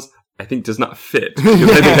of bells I think does not fit. I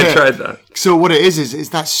think I tried that. So what it is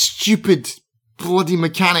that stupid bloody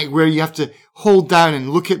mechanic where you have to hold down and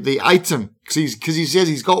look at the item because he says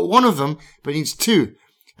he's got one of them but he needs two,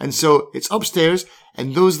 and so it's upstairs.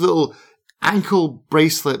 And those little ankle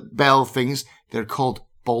bracelet bell things, they're called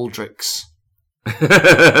baldricks.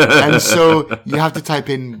 And so you have to type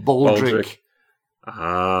in baldric.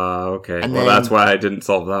 Okay. And that's why I didn't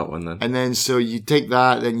solve that one then. And then so you take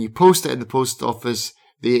that, then you post it in the post office.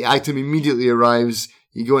 The item immediately arrives.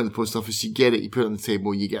 You go in the post office, you get it, you put it on the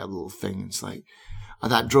table, you get a little thing. It's like,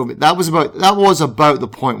 that drove me. That was about the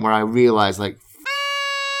point where I realized, like,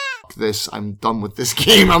 this, I'm done with this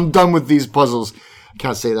game. I'm done with these puzzles. I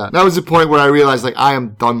can't say that. That was the point where I realized, like, I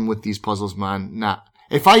am done with these puzzles, man. Nah.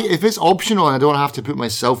 If it's optional and I don't have to put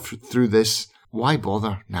myself through this, why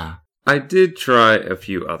bother? Nah. I did try a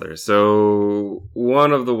few others. So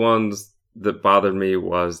one of the ones that bothered me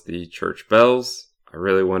was the church bells. I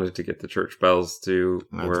really wanted to get the church bells to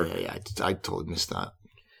work. I totally missed that.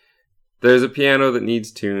 There's a piano that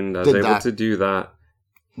needs tuned. I was able to do that.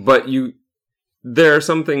 But there are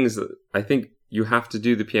some things that I think you have to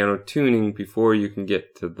do the piano tuning before you can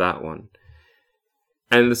get to that one.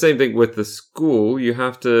 And the same thing with the school. You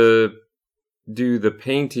have to do the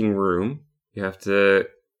painting room. You have to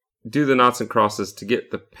do the knots and crosses to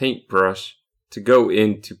get the paintbrush to go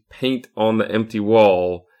in to paint on the empty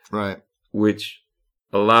wall. Right. Which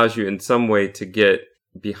allows you in some way to get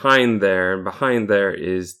behind there. And behind there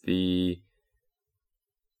is the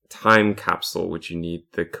time capsule, which you need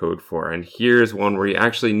the code for. And here's one where you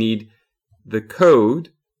actually need the code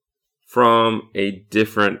from a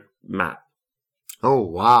different map. Oh,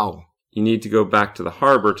 wow. You need to go back to the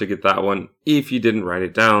harbor to get that one if you didn't write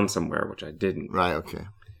it down somewhere, which I didn't. Right, okay.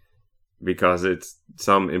 Because it's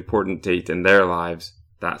some important date in their lives.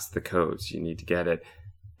 That's the code, so you need to get it.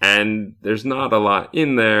 And there's not a lot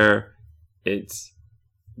in there. It's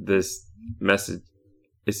this message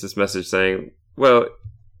saying, well,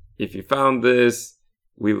 if you found this,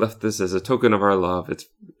 we left this as a token of our love.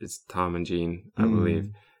 It's Tom and Jean, I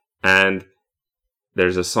believe. And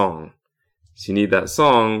there's a song. So you need that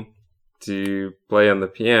song to play on the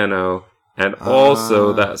piano. And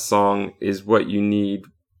also that song is what you need.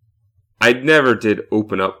 I never did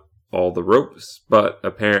open up all the ropes, but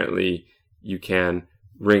apparently you can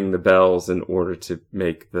ring the bells in order to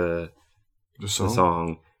make the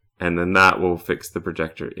song. And then that will fix the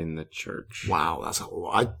projector in the church. Wow,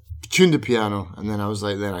 I tuned the piano, and then I was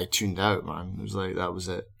like, then I tuned out, man. It was like, that was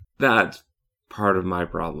it. That part of my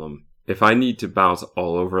problem. If I need to bounce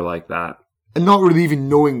all over like that. And not really even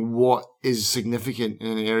knowing what is significant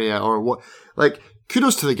in an area or what, like,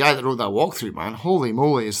 kudos to the guy that wrote that walkthrough, man. Holy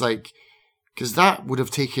moly. It's like, because that would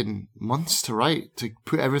have taken months to write, to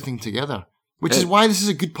put everything together. Which is why this is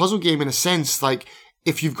a good puzzle game in a sense, like,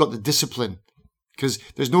 if you've got the discipline. Because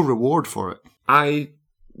there's no reward for it. I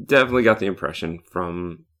definitely got the impression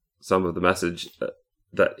from some of the message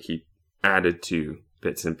that he added to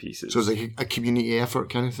bits and pieces. So it's like a community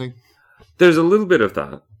effort kind of thing? There's a little bit of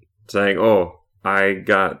that. Saying, oh, I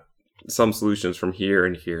got some solutions from here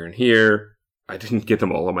and here and here. I didn't get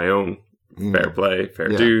them all on my own. Fair play, fair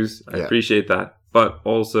dues. I appreciate that. But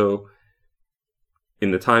also,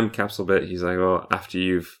 in the time capsule bit, he's like, well, after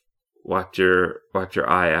you've wiped your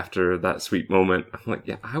eye after that sweet moment. I'm like,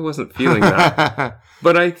 yeah, I wasn't feeling that.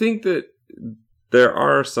 But I think that there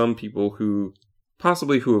are some people who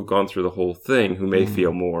have gone through the whole thing who may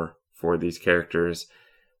feel more for these characters.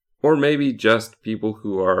 Or maybe just people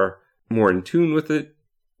who are more in tune with it,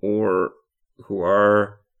 or who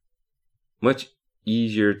are much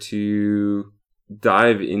easier to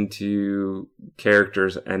dive into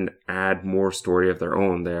characters and add more story of their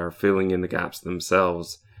own. They are filling in the gaps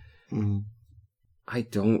themselves. I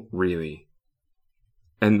don't really.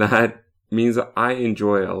 And that means that I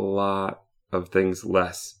enjoy a lot of things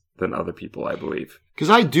less than other people, I believe. Because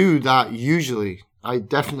I do that usually. I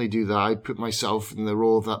definitely do that. I put myself in the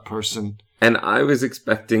role of that person. And I was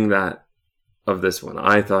expecting that of this one.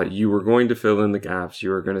 I thought you were going to fill in the gaps.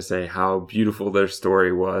 You were going to say how beautiful their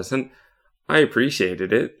story was. And I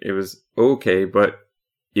appreciated it. It was okay, but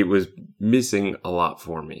it was missing a lot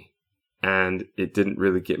for me. And it didn't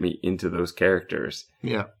really get me into those characters.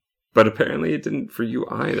 Yeah. But apparently it didn't for you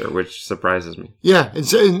either, which surprises me. Yeah.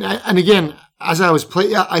 And again, as I was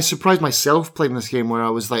playing, I surprised myself playing this game where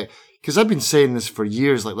I was like, because I've been saying this for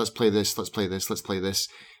years, like, let's play this, let's play this, let's play this.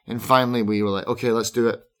 And finally we were like, okay, let's do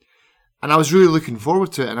it. And I was really looking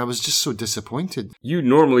forward to it, and I was just so disappointed. You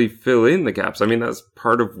normally fill in the gaps. I mean, that's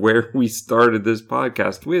part of where we started this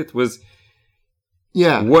podcast with was,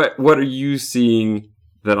 what are you seeing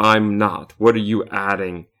that I'm not? What are you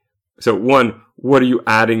adding? So one, what are you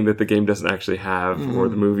adding that the game doesn't actually have, or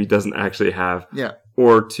the movie doesn't actually have? Yeah.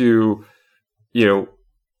 Or two,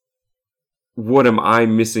 what am I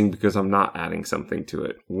missing because I'm not adding something to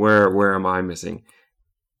it? Where am I missing?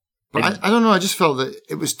 But I don't know. I just felt that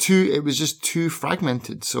it was just too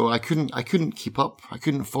fragmented. So I couldn't keep up. I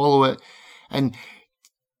couldn't follow it. And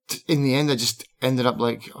in the end, I just ended up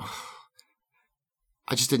like,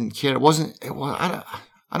 I just didn't care. I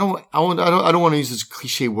don't want to use those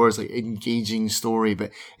cliche words like engaging story,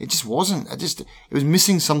 but it just wasn't. It was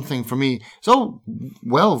missing something for me. It's all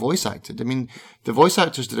well voice acted. I mean, the voice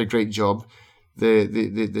actors did a great job.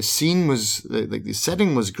 The scene was, the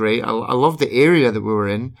setting was great. I loved the area that we were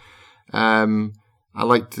in. I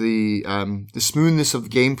liked the smoothness of the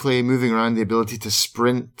gameplay, moving around, the ability to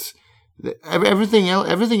sprint, everything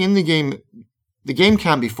in the game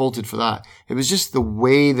can't be faulted for that. It was just the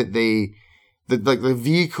way that the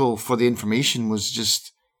vehicle for the information was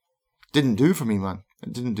just didn't do for me, man.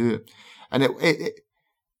 It didn't do it. And it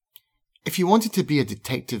if you want it to be a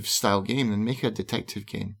detective style game, then make it a detective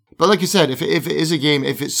game. But like you said, if it is a game,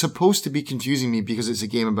 if it's supposed to be confusing me because it's a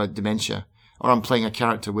game about dementia, or I'm playing a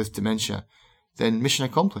character with dementia, then mission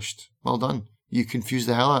accomplished. Well done. You confused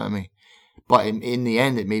the hell out of me. But in the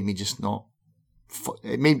end, it made me just not.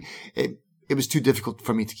 It was too difficult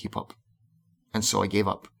for me to keep up, and so I gave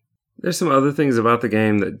up. There's some other things about the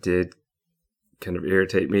game that did kind of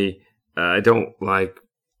irritate me. I don't like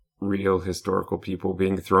real historical people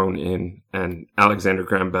being thrown in, and Alexander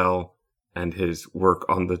Graham Bell and his work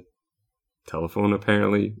on the telephone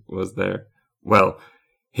apparently was there. Well,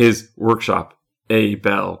 his workshop, A.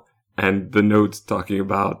 Bell, and the notes talking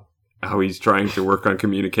about how he's trying to work on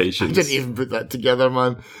communications. I didn't even put that together,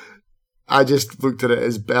 man. I just looked at it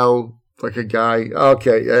as Bell, like a guy.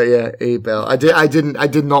 Okay, yeah, A. Bell. I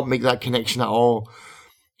did not make that connection at all.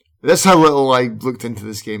 That's how little I looked into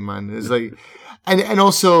this game, man. It's like, and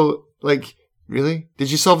also, like, really? Did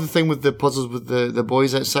you solve the thing with the puzzles with the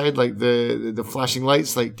boys outside? Like the flashing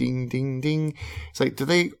lights, like ding, ding, ding. It's like, do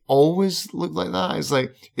they always look like that? It's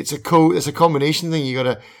like, it's a combination thing. You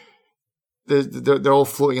gotta, they're all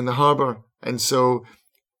floating in the harbor. And so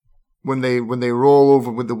when they roll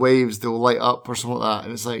over with the waves, they'll light up or something like that.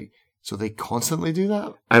 And it's like, so they constantly do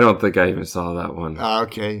that? I don't think I even saw that one.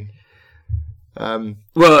 Okay.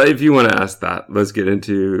 Well, if you want to ask that, let's get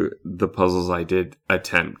into the puzzles I did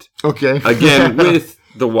attempt. Okay. Again, with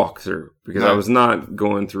the walkthrough, because I was not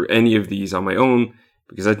going through any of these on my own,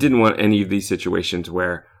 because I didn't want any of these situations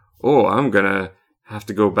where, I'm going to have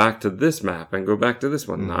to go back to this map and go back to this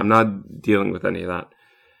one. I'm not dealing with any of that.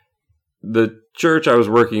 The church I was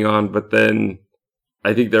working on, but then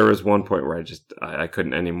I think there was one point where I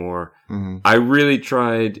couldn't anymore. I really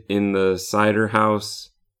tried in the cider house.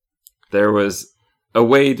 There was a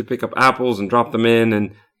way to pick up apples and drop them in,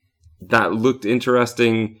 and that looked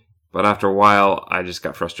interesting, but after a while, I just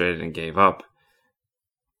got frustrated and gave up.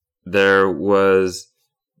 There was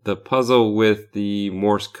the puzzle with the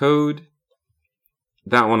Morse code.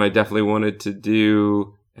 That one I definitely wanted to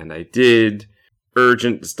do, and I did.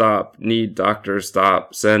 Urgent, stop. Need doctor,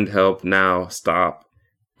 stop. Send help now, stop.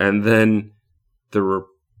 And then the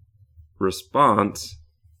response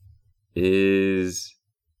is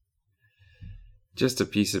just a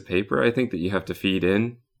piece of paper, I think, that you have to feed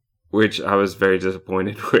in, which I was very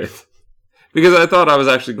disappointed with. Because I thought I was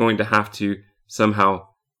actually going to have to somehow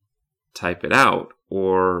type it out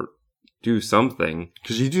or do something.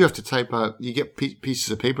 Because you do have to type out, you get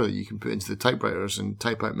pieces of paper that you can put into the typewriters and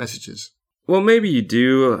type out messages. Well, maybe you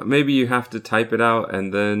do. Maybe you have to type it out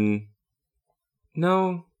and then...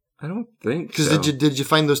 No, I don't think so. Because did you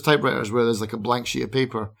find those typewriters where there's like a blank sheet of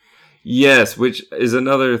paper? Yes, which is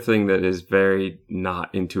another thing that is very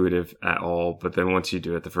not intuitive at all. But then once you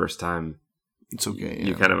do it the first time, it's okay. Yeah.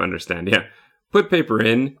 You kind of understand. Yeah. Put paper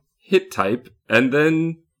in, hit type, and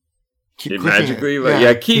then Keep magically,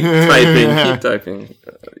 keep typing.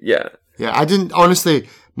 Yeah. Yeah, I didn't, honestly,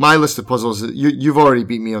 my list of puzzles, you've already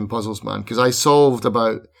beat me on puzzles, man, because I solved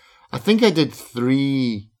I think I did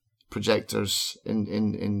 3 projectors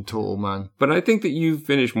in total, man. But I think that you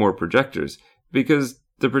finished more projectors, because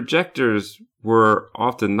the projectors were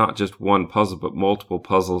often not just one puzzle, but multiple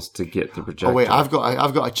puzzles to get the projector. Oh wait, I've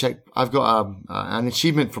got to check. I've got an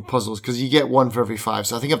achievement for puzzles, because you get 1 for every 5,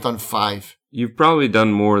 so I think I've done 5. You've probably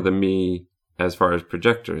done more than me as far as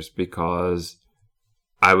projectors, because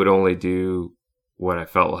I would only do what I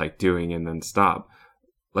felt like doing and then stop.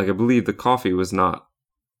 Like, I believe the coffee was not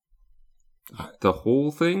the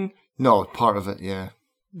whole thing. No, part of it, yeah.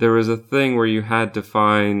 There was a thing where you had to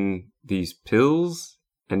find these pills,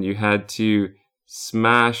 and you had to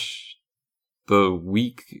smash the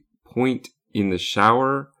weak point in the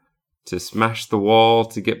shower to smash the wall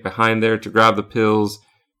to get behind there to grab the pills,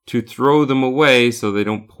 to throw them away so they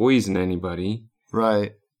don't poison anybody.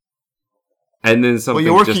 Right. And then something. Well,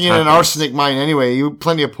 you're working in an arsenic mine anyway. You have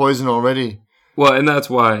plenty of poison already. Well, and that's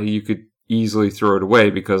why you could easily throw it away,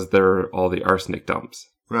 because there are all the arsenic dumps.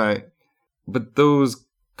 Right. But those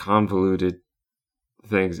convoluted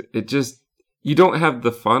things, you don't have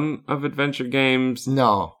the fun of adventure games.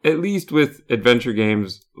 No. At least with adventure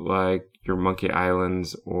games like your Monkey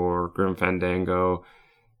Islands or Grim Fandango,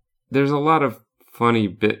 there's a lot of funny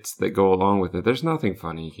bits that go along with it. There's nothing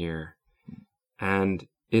funny here. And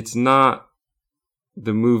it's not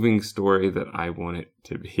the moving story that I want it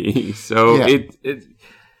to be. So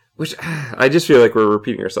which I just feel like we're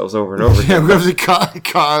repeating ourselves over and over again. Yeah, we're going to have to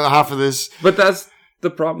cut out half of this. But that's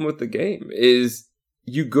the problem with the game, is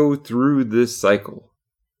you go through this cycle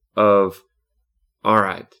of, all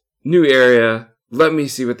right, new area, let me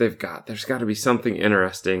see what they've got. There's got to be something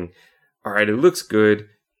interesting. All right, it looks good.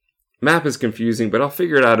 Map is confusing, but I'll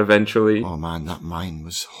figure it out eventually. Oh man, that mine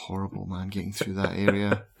was horrible, man, getting through that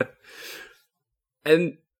area.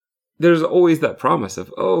 And there's always that promise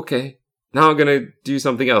of, oh, okay, now I'm going to do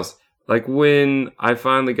something else. Like when I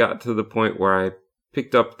finally got to the point where I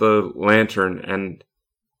picked up the lantern, and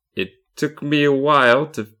it took me a while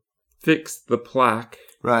to fix the plaque.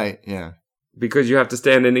 Right, yeah. Because you have to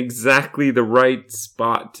stand in exactly the right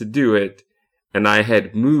spot to do it. And I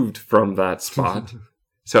had moved from that spot.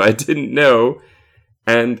 So I didn't know.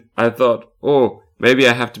 And I thought, oh, maybe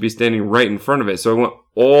I have to be standing right in front of it. So I went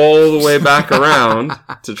all the way back around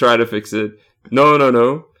to try to fix it.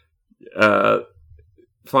 No.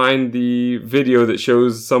 Find the video that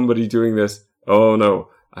shows somebody doing this. Oh no,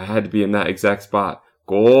 I had to be in that exact spot.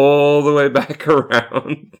 Go all the way back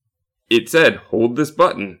around. It said, hold this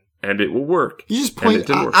button, and it will work. You just point.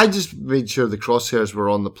 I just made sure the crosshairs were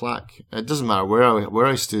on the plaque. It doesn't matter where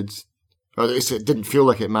I stood. Or at least it didn't feel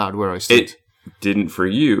like it mattered where I stood. It didn't for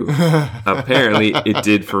you. Apparently, it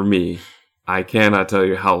did for me. I cannot tell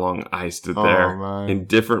you how long I stood there in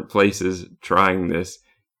different places trying this.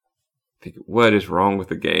 Thinking, what is wrong with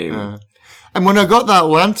the game? And when I got that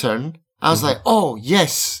lantern, I was like, oh,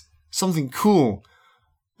 yes, something cool.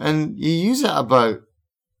 And you use it about,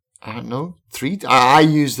 I don't know, I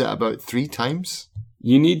used it about 3 times.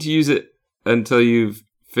 You need to use it until you've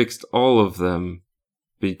fixed all of them,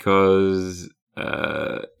 because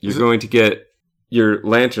you're going to get your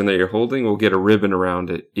lantern that you're holding will get a ribbon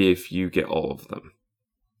around it if you get all of them.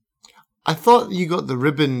 I thought you got the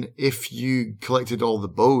ribbon if you collected all the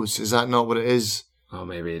bows. Is that not what it is? Oh,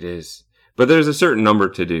 maybe it is. But there's a certain number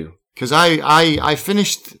to do. Because I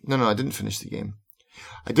finished... No, I didn't finish the game.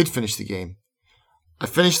 I did finish the game. I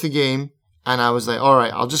finished the game, and I was like, all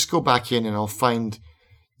right, I'll just go back in and I'll find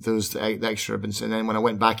the extra ribbons. And then when I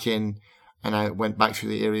went back in, and I went back through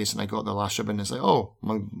the areas and I got the last ribbon, it's like, oh,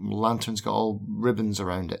 my lantern's got all ribbons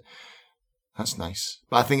around it. That's nice.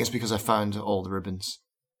 But I think it's because I found all the ribbons.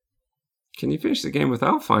 Can you finish the game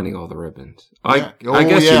without finding all the ribbons? Yeah. I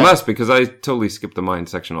guess you must, because I totally skipped the mine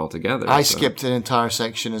section altogether. I skipped an entire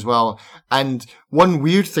section as well. And one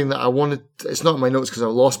weird thing that I wanted, it's not in my notes because I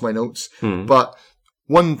lost my notes, but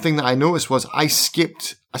one thing that I noticed was I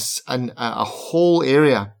skipped a whole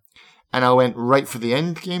area and I went right for the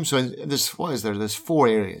end game. So there's 4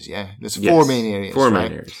 areas, yeah? There's 4 main areas. 4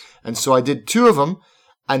 main areas. And so I did 2 of them.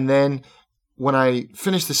 And then when I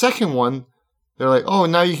finished the second one, they're like, oh,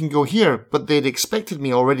 now you can go here. But they'd expected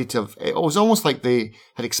me already to have... It was almost like they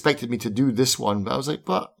had expected me to do this one. But I was like,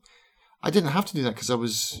 but I didn't have to do that because I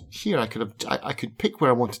was here. I could pick where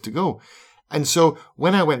I wanted to go. And so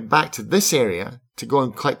when I went back to this area to go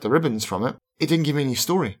and collect the ribbons from it, it didn't give me any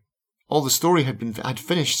story. All the story had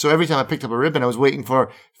finished. So every time I picked up a ribbon, I was waiting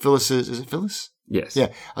for Phyllis's... Is it Phyllis? Yes. Yeah.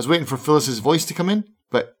 I was waiting for Phyllis's voice to come in,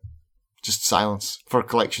 but just silence for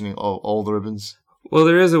collecting all the ribbons. Well,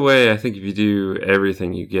 there is a way, I think if you do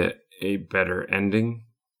everything, you get a better ending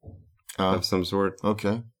of some sort.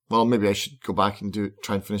 Okay. Well, maybe I should go back and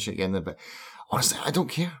try and finish it again then. But honestly, I don't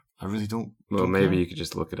care. I really don't. Well, maybe you could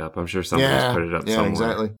just look it up. I'm sure somebody's put it up somewhere. Yeah,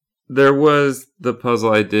 exactly. There was the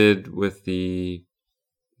puzzle I did with the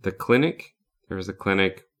clinic. There was a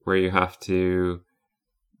clinic where you have to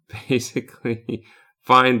basically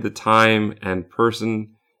find the time and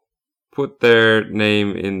person, put their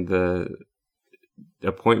name in the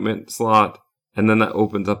appointment slot, and then that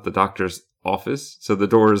opens up the doctor's office. So the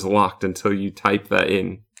door is locked until you type that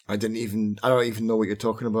in. I don't even know what you're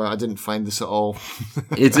talking about. I didn't find this at all.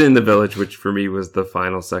 It's in the village, which for me was the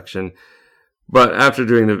final section. But after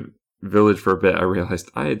doing the village for a bit, I realized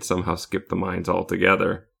I had somehow skipped the mines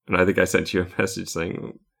altogether. And I think I sent you a message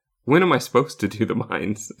saying, when am I supposed to do the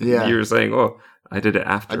mines? Yeah. You were saying, oh, I did it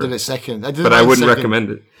after. I did it second. But I wouldn't recommend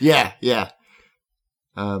it. Yeah, yeah.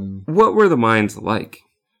 What were the mines like?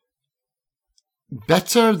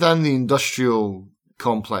 Better than the industrial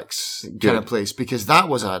complex kind of place, because that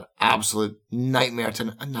was an absolute nightmare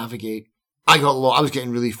to navigate. I was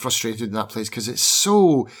getting really frustrated in that place because it's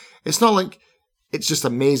not like it's just a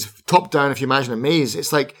maze top down. If you imagine a maze,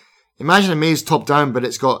 it's like, imagine a maze top down, but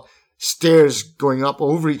it's got stairs going up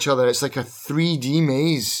over each other. It's like a 3D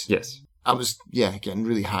maze. Yes. I was, getting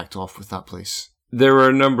really hacked off with that place. There were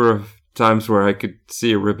a number of times where I could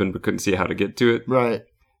see a ribbon but couldn't see how to get to it. Right.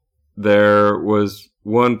 There was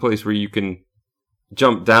one place where you can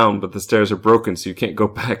jump down, but the stairs are broken, so you can't go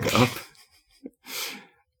back up.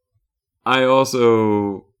 I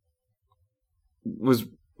also was...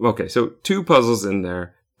 Okay, so 2 puzzles in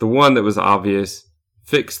there. The one that was obvious,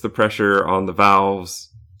 fix the pressure on the valves.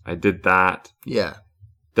 I did that. Yeah.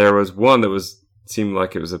 There was one that seemed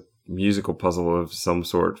like it was a musical puzzle of some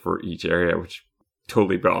sort for each area, which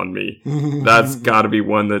totally beyond me. That's got to be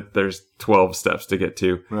one that there's 12 steps to get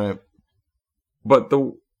to. Right. But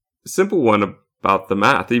the simple one about the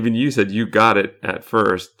math, even you said you got it at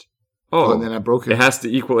first. Oh, and then I broke it. It has to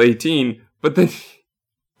equal 18. But then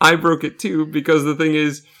I broke it too, because the thing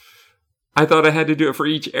is, I thought I had to do it for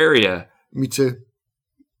each area. Me too.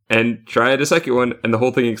 And try it a second one, and the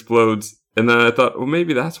whole thing explodes. And then I thought, well,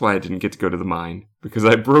 maybe that's why I didn't get to go to the mine, because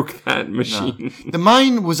I broke that machine. No. The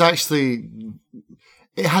mine was actually...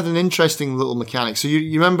 It had an interesting little mechanic. So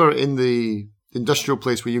you remember in the industrial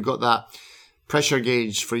place where you've got that pressure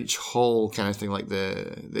gauge for each hole kind of thing, like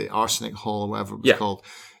the arsenic hole or whatever it was called.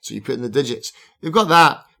 So you put in the digits. You've got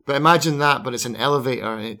that, but imagine that, but it's an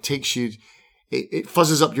elevator and it takes you, it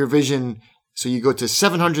fuzzes up your vision. So you go to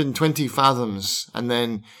 720 fathoms and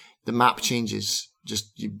then the map changes.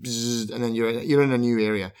 And then you're in a new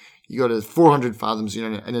area. You go to 400 fathoms,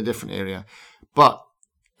 you're in a different area. But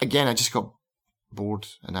again, I just got bored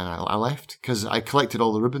and then I left because I collected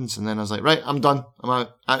all the ribbons and then I was like, right, I'm done. I'm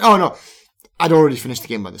out. Oh no, I'd already finished the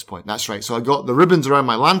game by this point. That's right. So I got the ribbons around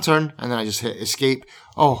my lantern and then I just hit escape.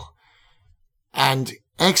 Oh, and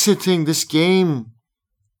exiting this game.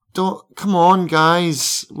 Come on,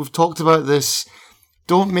 guys. We've talked about this.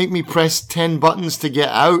 Don't make me press 10 buttons to get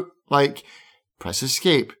out. Like, press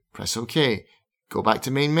escape, press OK, go back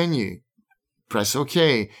to main menu, press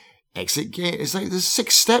OK, exit game. It's like there's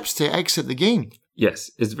 6 steps to exit the game.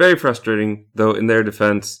 Yes, it's very frustrating, though in their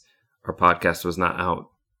defense, our podcast was not out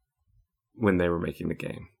when they were making the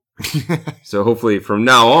game. So hopefully from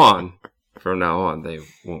now on, they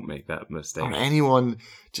won't make that mistake. Or anyone,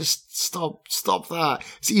 just stop that.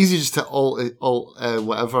 It's easy just to alt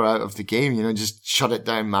whatever out of the game, just shut it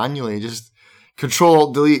down manually. Just Control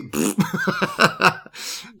Alt Delete.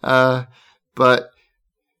 But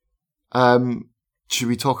should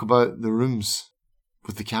we talk about the rooms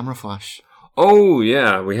with the camera flash? Oh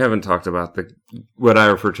yeah, we haven't talked about what I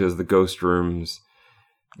refer to as the ghost rooms.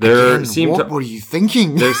 What were you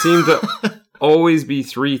thinking? There seem to always be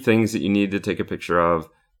 3 things that you need to take a picture of.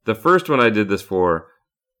 The first one I did this for,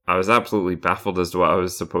 I was absolutely baffled as to what I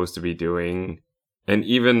was supposed to be doing. And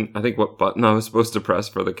even, I think, what button I was supposed to press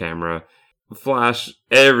for the camera. Flash,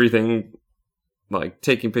 everything, like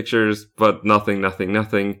taking pictures, but nothing.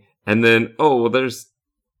 And then, there's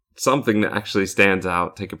something that actually stands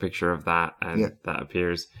out. Take a picture of that, and that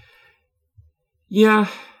appears. Yeah,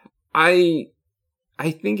 I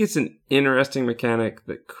think it's an interesting mechanic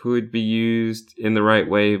that could be used in the right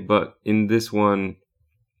way, but in this one,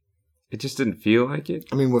 it just didn't feel like it.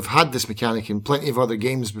 I mean, we've had this mechanic in plenty of other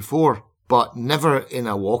games before, but never in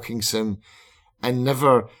a walking sim, and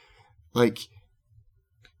never, why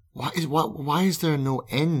is there no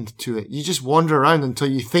end to it? You just wander around until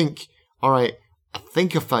you think, all right, I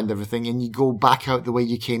think I've found everything, and you go back out the way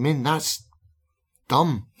you came in. That's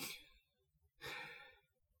dumb.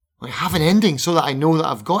 Have an ending so that I know that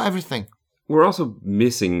I've got everything. We're also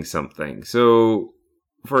missing something. So,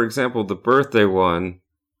 for example, the birthday one,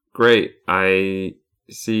 great. I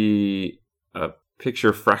see a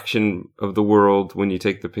picture fraction of the world when you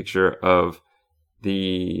take the picture of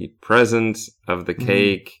the present, of the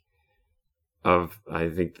cake, of, I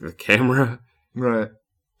think, the camera. Right.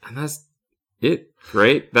 And that's it.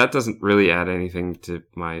 Great. That doesn't really add anything to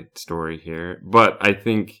my story here. But I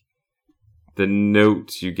think the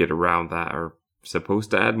notes you get around that are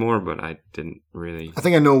supposed to add more, but I didn't really. I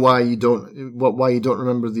think I know why you don't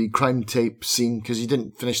remember the crime tape scene, because you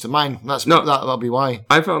didn't finish the mine. That'll be why.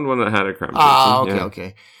 I found one that had a crime tape scene.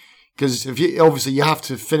 Okay. Because if you have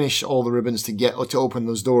to finish all the ribbons to open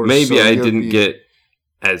those doors. Maybe I didn't get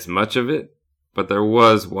as much of it, but there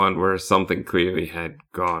was one where something clearly had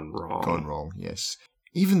gone wrong. Gone wrong, yes.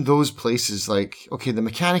 Even those places, the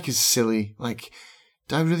mechanic is silly.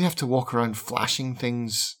 Do I really have to walk around flashing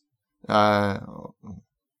things? Sounds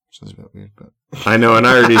a bit weird, but I know, and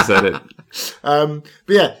I already said it. But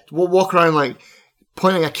yeah, we'll walk around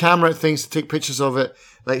pointing a camera at things to take pictures of it.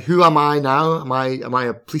 Who am I now? Am I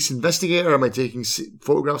a police investigator? Am I taking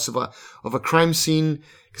photographs of a crime scene?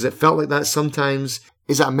 Because it felt like that sometimes.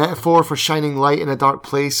 Is that a metaphor for shining light in a dark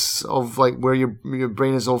place of where your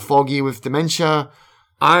brain is all foggy with dementia?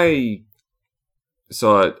 I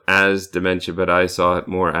saw it as dementia, but I saw it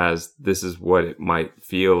more as this is what it might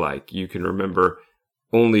feel like. You can remember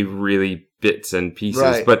only really bits and pieces,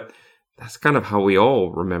 right. But that's kind of how we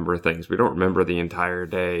all remember things. We don't remember the entire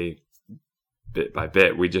day bit by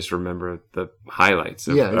bit. We just remember the highlights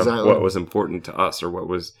of what was important to us or what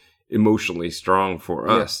was emotionally strong for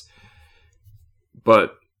us.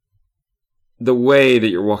 But the way that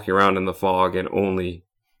you're walking around in the fog and only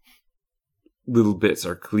little bits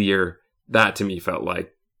are clear, that to me felt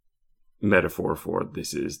like metaphor for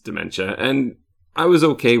this is dementia. And I was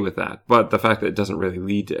okay with that. But the fact that it doesn't really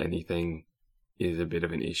lead to anything is a bit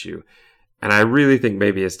of an issue. And I really think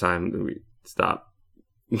maybe it's time that we stop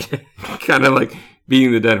kind of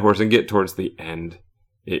beating the dead horse and get towards the end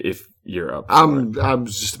if you're up. I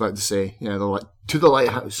was just about to say, to the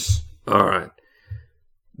lighthouse. All right.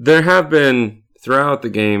 There have been, throughout the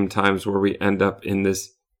game, times where we end up in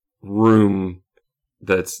this room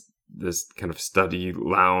that's this kind of study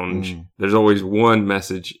lounge. There's always one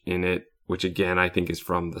message in it, which again, I think is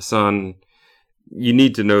from the sun. You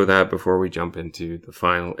need to know that before we jump into the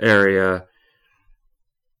final area.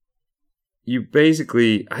 You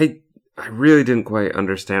basically, I really didn't quite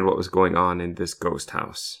understand what was going on in this ghost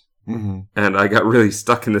house. And I got really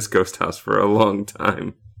stuck in this ghost house for a long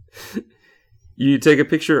time. You take a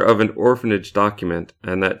picture of an orphanage document,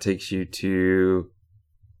 and that takes you to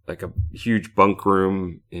a huge bunk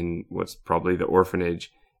room in what's probably the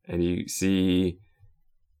orphanage, and you see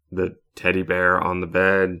the teddy bear on the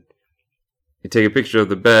bed. You take a picture of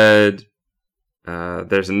the bed.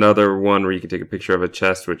 There's another one where you can take a picture of a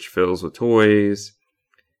chest which fills with toys.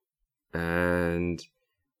 And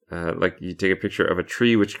you take a picture of a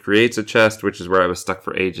tree which creates a chest, which is where I was stuck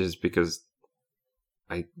for ages because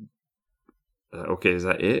okay, is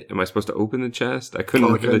that it? Am I supposed to open the chest? I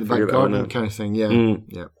couldn't really figure that one out. Kind of thing, yeah.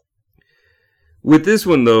 Yeah. With this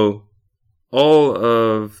one, though, all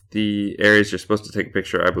of the areas you're supposed to take a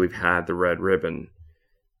picture, I believe, had the red ribbon.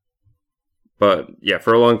 But yeah,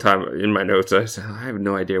 for a long time in my notes, I said, I have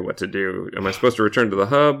no idea what to do. Am I supposed to return to the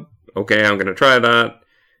hub? Okay, I'm going to try that.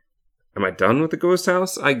 Am I done with the ghost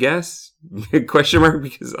house? I guess. Question mark,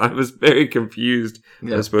 because I was very confused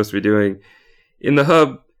what I was supposed to be doing. In the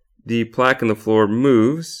hub, the plaque on the floor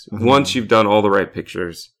moves once you've done all the right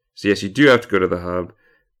pictures. So yes, you do have to go to the hub.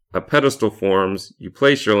 A pedestal forms. You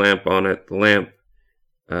place your lamp on it. The lamp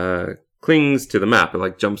clings to the map. It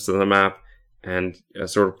like jumps to the map, and a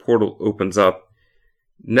sort of portal opens up.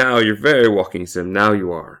 Now you're very walking sim. Now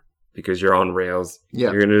you are, because you're on rails.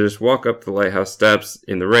 Yeah. You're going to just walk up the lighthouse steps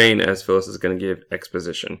in the rain as Phyllis is going to give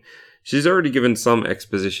exposition. She's already given some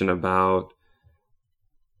exposition about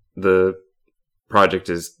the project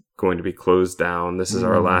is going to be closed down. This is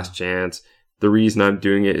our last chance. The reason I'm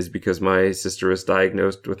doing it is because my sister was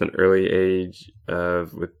diagnosed with an early age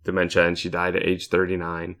with dementia, and she died at age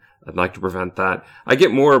 39. I'd like to prevent that. I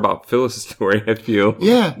get more about Phyllis' story, I feel,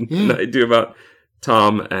 than I do about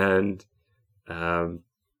Tom and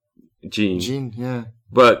Jean. Yeah.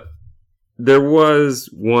 But there was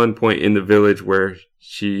one point in the village where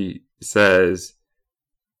she says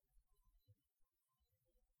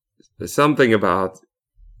something about,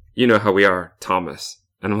 you know how we are, Thomas.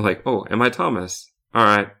 And I'm like, oh, am I Thomas? All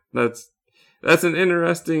right, that's an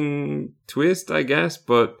interesting twist, I guess.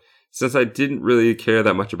 But since I didn't really care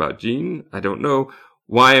that much about Jean, I don't know.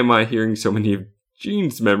 Why am I hearing so many of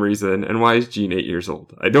Jean's memories then? And why is Jean 8 years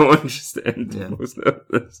old? I don't understand most of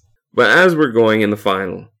this. But as we're going in the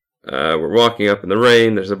final, we're walking up in the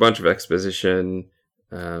rain. There's a bunch of exposition.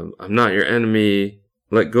 I'm not your enemy.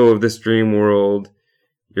 Let go of this dream world.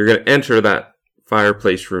 You're going to enter that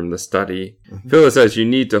fireplace room, the study. Phyllis says you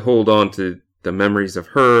need to hold on to the memories of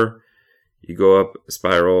her. You go up a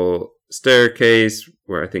spiral staircase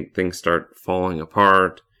where I think things start falling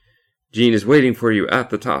apart. Jean is waiting for you at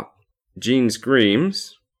the top. Jean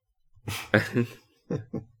screams. I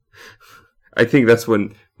think that's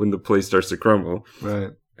when the place starts to crumble.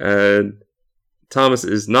 Right. And Thomas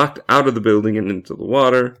is knocked out of the building and into the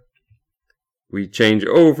water. We change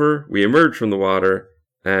over. We emerge from the water.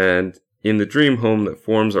 And in the dream home that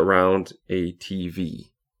forms around a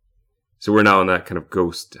TV. So we're now in that kind of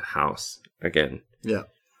ghost house again. Yeah.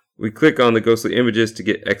 We click on the ghostly images to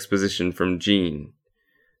get exposition from Jean.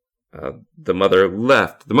 The mother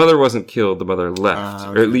left. The mother wasn't killed. The mother left.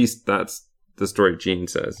 Okay. Or at least that's the story Jean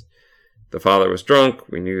says. The father was drunk.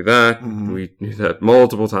 We knew that. We knew that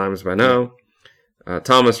multiple times by now.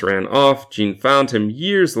 Thomas ran off. Jean found him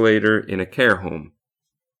years later in a care home.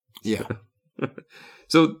 Yeah.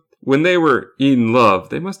 So when they were in love,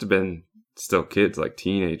 they must have been still kids, like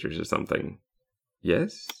teenagers or something.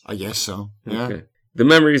 Yes? I guess so. Yeah. Okay. The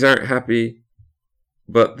memories aren't happy,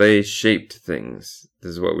 but they shaped things.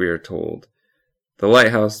 This is what we are told. The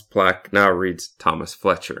lighthouse plaque now reads Thomas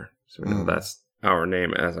Fletcher. So we know that's our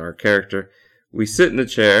name as our character. We sit in the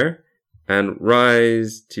chair and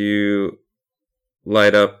rise to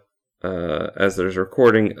light up as there's a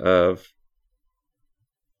recording of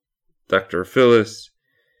Dr. Phyllis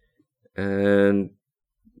and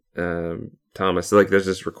Thomas. Like there's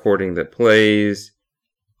this recording that plays.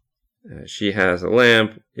 She has a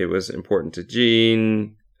lamp. It was important to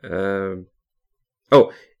Jean.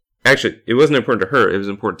 Actually, it wasn't important to her. It was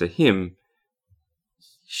important to him.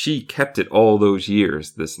 She kept it all those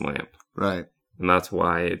years, this lamp. Right. And that's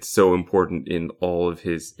why it's so important in all of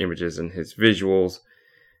his images and his visuals.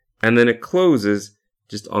 And then it closes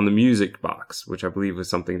just on the music box, which I believe was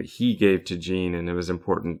something that he gave to Jean, and it was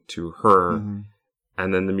important to her.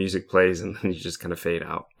 And then the music plays, and then you just kind of fade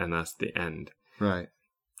out, and that's the end. Right.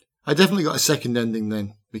 I definitely got a second ending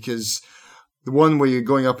then, because the one where you're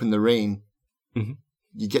going up in the rain,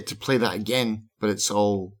 you get to play that again, but it's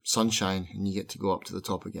all sunshine, and you get to go up to the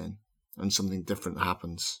top again, and something different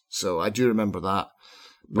happens. So I do remember that.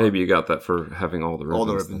 Maybe you got that for having all the ribbons. All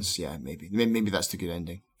the ribbons, yeah, maybe. Maybe that's the good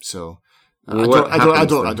ending. So I don't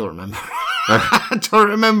remember. I don't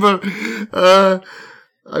remember.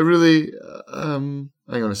 I really.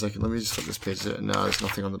 Hang on a second. Let me just flip this page. No, there's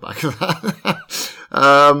nothing on the back of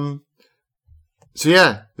that. So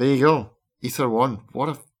yeah, there you go. Ether 1. What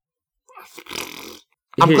a.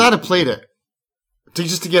 I'm glad I played it.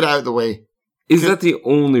 Just to get it out of the way. Is that the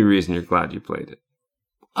only reason you're glad you played it?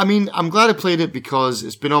 I mean, I'm glad I played it because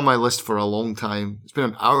it's been on my list for a long time. It's been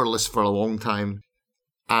on our list for a long time.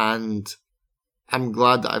 And I'm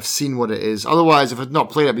glad that I've seen what it is. Otherwise, if I'd not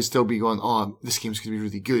played it, I'd still be going, oh, this game's going to be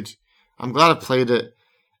really good. I'm glad I played it.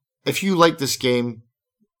 If you like this game,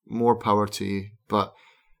 more power to you. But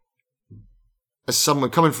as someone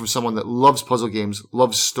coming from someone that loves puzzle games,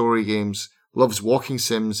 loves story games, loves walking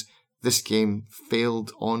sims, this game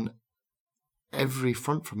failed on every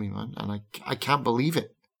front for me, man. And I can't believe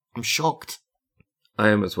it. I'm shocked. I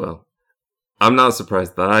am as well. I'm not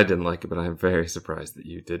surprised that I didn't like it, but I'm very surprised that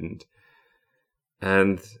you didn't.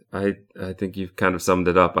 And I think you've kind of summed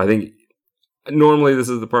it up. I think normally this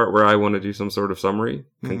is the part where I want to do some sort of summary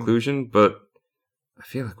conclusion, but I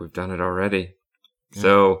feel like we've done it already. Yeah.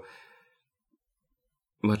 So,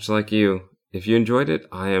 much like you, if you enjoyed it,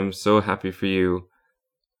 I am so happy for you.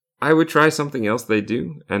 I would try something else they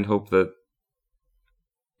do and hope that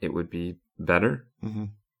it would be better. Mm-hmm.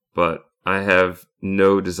 But I have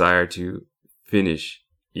no desire to finish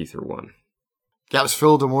Ether 1. Gaps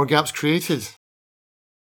filled or more gaps created.